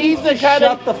 yeah, but he he's needs the to kind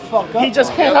shut of the fuck up he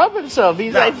just on can't it. help himself.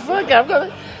 He's No. like, fuck it, I'm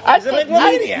gonna. I He's a think,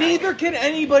 megalomaniac. Neither can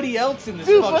anybody else in this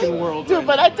dude, fucking but, world. dude, right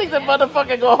but now. I think the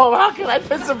motherfucker go home. How can I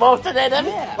piss him off today? Oh,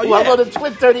 Well, I'm yeah. gonna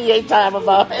twit 38 times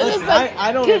about it. Listen, It's like,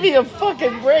 I don't- give me a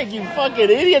fucking break, you fucking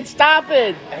idiot. Stop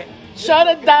it. Shut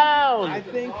it down. I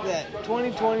think that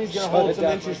 2020 is going to Shut hold it some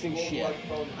down. interesting shit.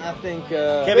 I think.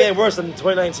 Can't be any worse than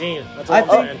 2019. That's all I I'm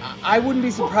think saying. I wouldn't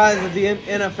be surprised if the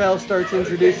NFL starts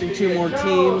introducing 2 more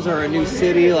teams or a new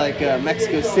city like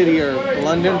Mexico City or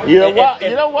London. You know what?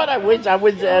 You know what? I wish the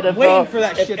NFL. Waiting for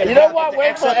that shit. You know what?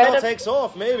 Wait for XFL NFL. takes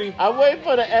off, maybe. I'm waiting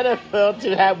for the NFL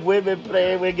to have women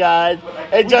playing with guys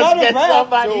and We just got a get ref.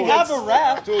 somebody. We have a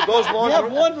ref. Dude, those We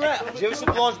have one ref. Did you ever see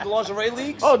the lingerie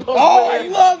leagues? Oh, those Oh, I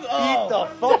women. love. Beat the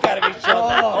fuck out of each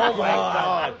other. Oh, my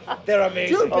god. They're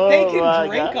amazing. Dude, but they Oh, my can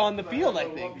drink God. on the field. I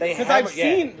think They because hammer-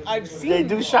 I've seen They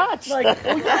do shots. like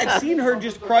oh yeah, I've seen her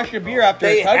just crush a beer after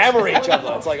They a touchdown. hammer each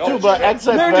other. It's like, oh, Dude, but shit.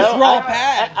 XFL. They're just raw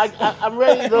pads. I'm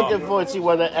really looking forward to see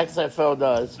what the XFL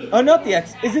does. Oh, not the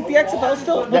X. Is it the XFL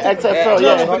still? The What's it- XFL,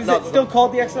 No, yeah. but is it still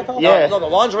called the XFL? Yeah. No, the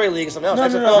lingerie league is something else. No,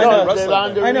 XFL no, is no, No, the wrestling.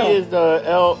 laundry I know. is the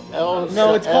L.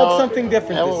 No, it's called something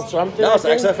different L this- something. No, it's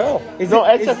I think. XFL. Is No,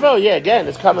 it- is- XFL. Yeah, again,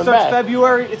 it's It coming starts back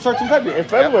February. It starts in February. in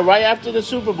February, right after the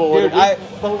Super Bowl. Dude, It'll be-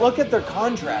 but look at their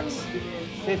contracts.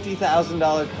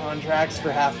 $50,000 contracts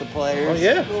for half the players. Oh,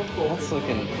 yeah. That's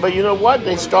looking. But you know what?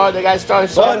 They got to start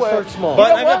somewhere. start small.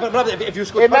 But, You know what? but if you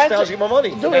score Imagine- touchdowns, you get more money.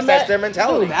 Dude, That's their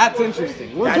mentality. That's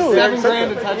interesting. What's That's it, their $7,000 a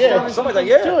incentive. touchdown? Yeah. Something like that,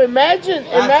 yeah. Dude,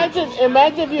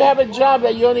 imagine if you have a job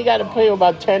that you only got to pay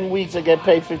about 10 weeks to get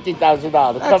paid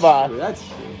 $50,000. That's Come on, true, that's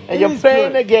true. and It you're is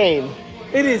playing good. the game.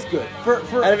 It is good.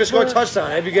 And if you score a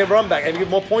touchdown, if you get run back, if you get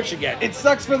more points, you get. It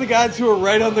sucks for the guys who are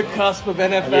right on the cusp of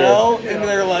NFL, and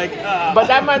they're like, But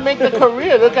that might make the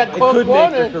career. Look at Colt could make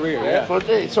Warner. their career,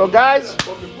 yeah. So guys,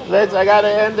 I gotta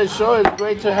end the show. It's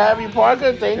great to have you,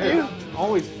 Parker. Thank you.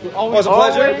 always, It always was a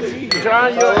pleasure. Always,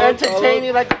 John, you're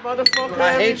entertaining like a motherfucker.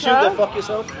 I every hate you. time. Go fuck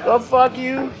yourself. Go fuck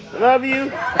you. Love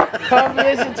you. Come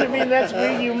listen to me next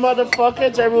week, you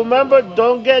motherfuckers. And remember,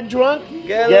 don't get drunk.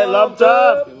 Get Get lumped lumped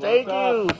up. up. Thank you.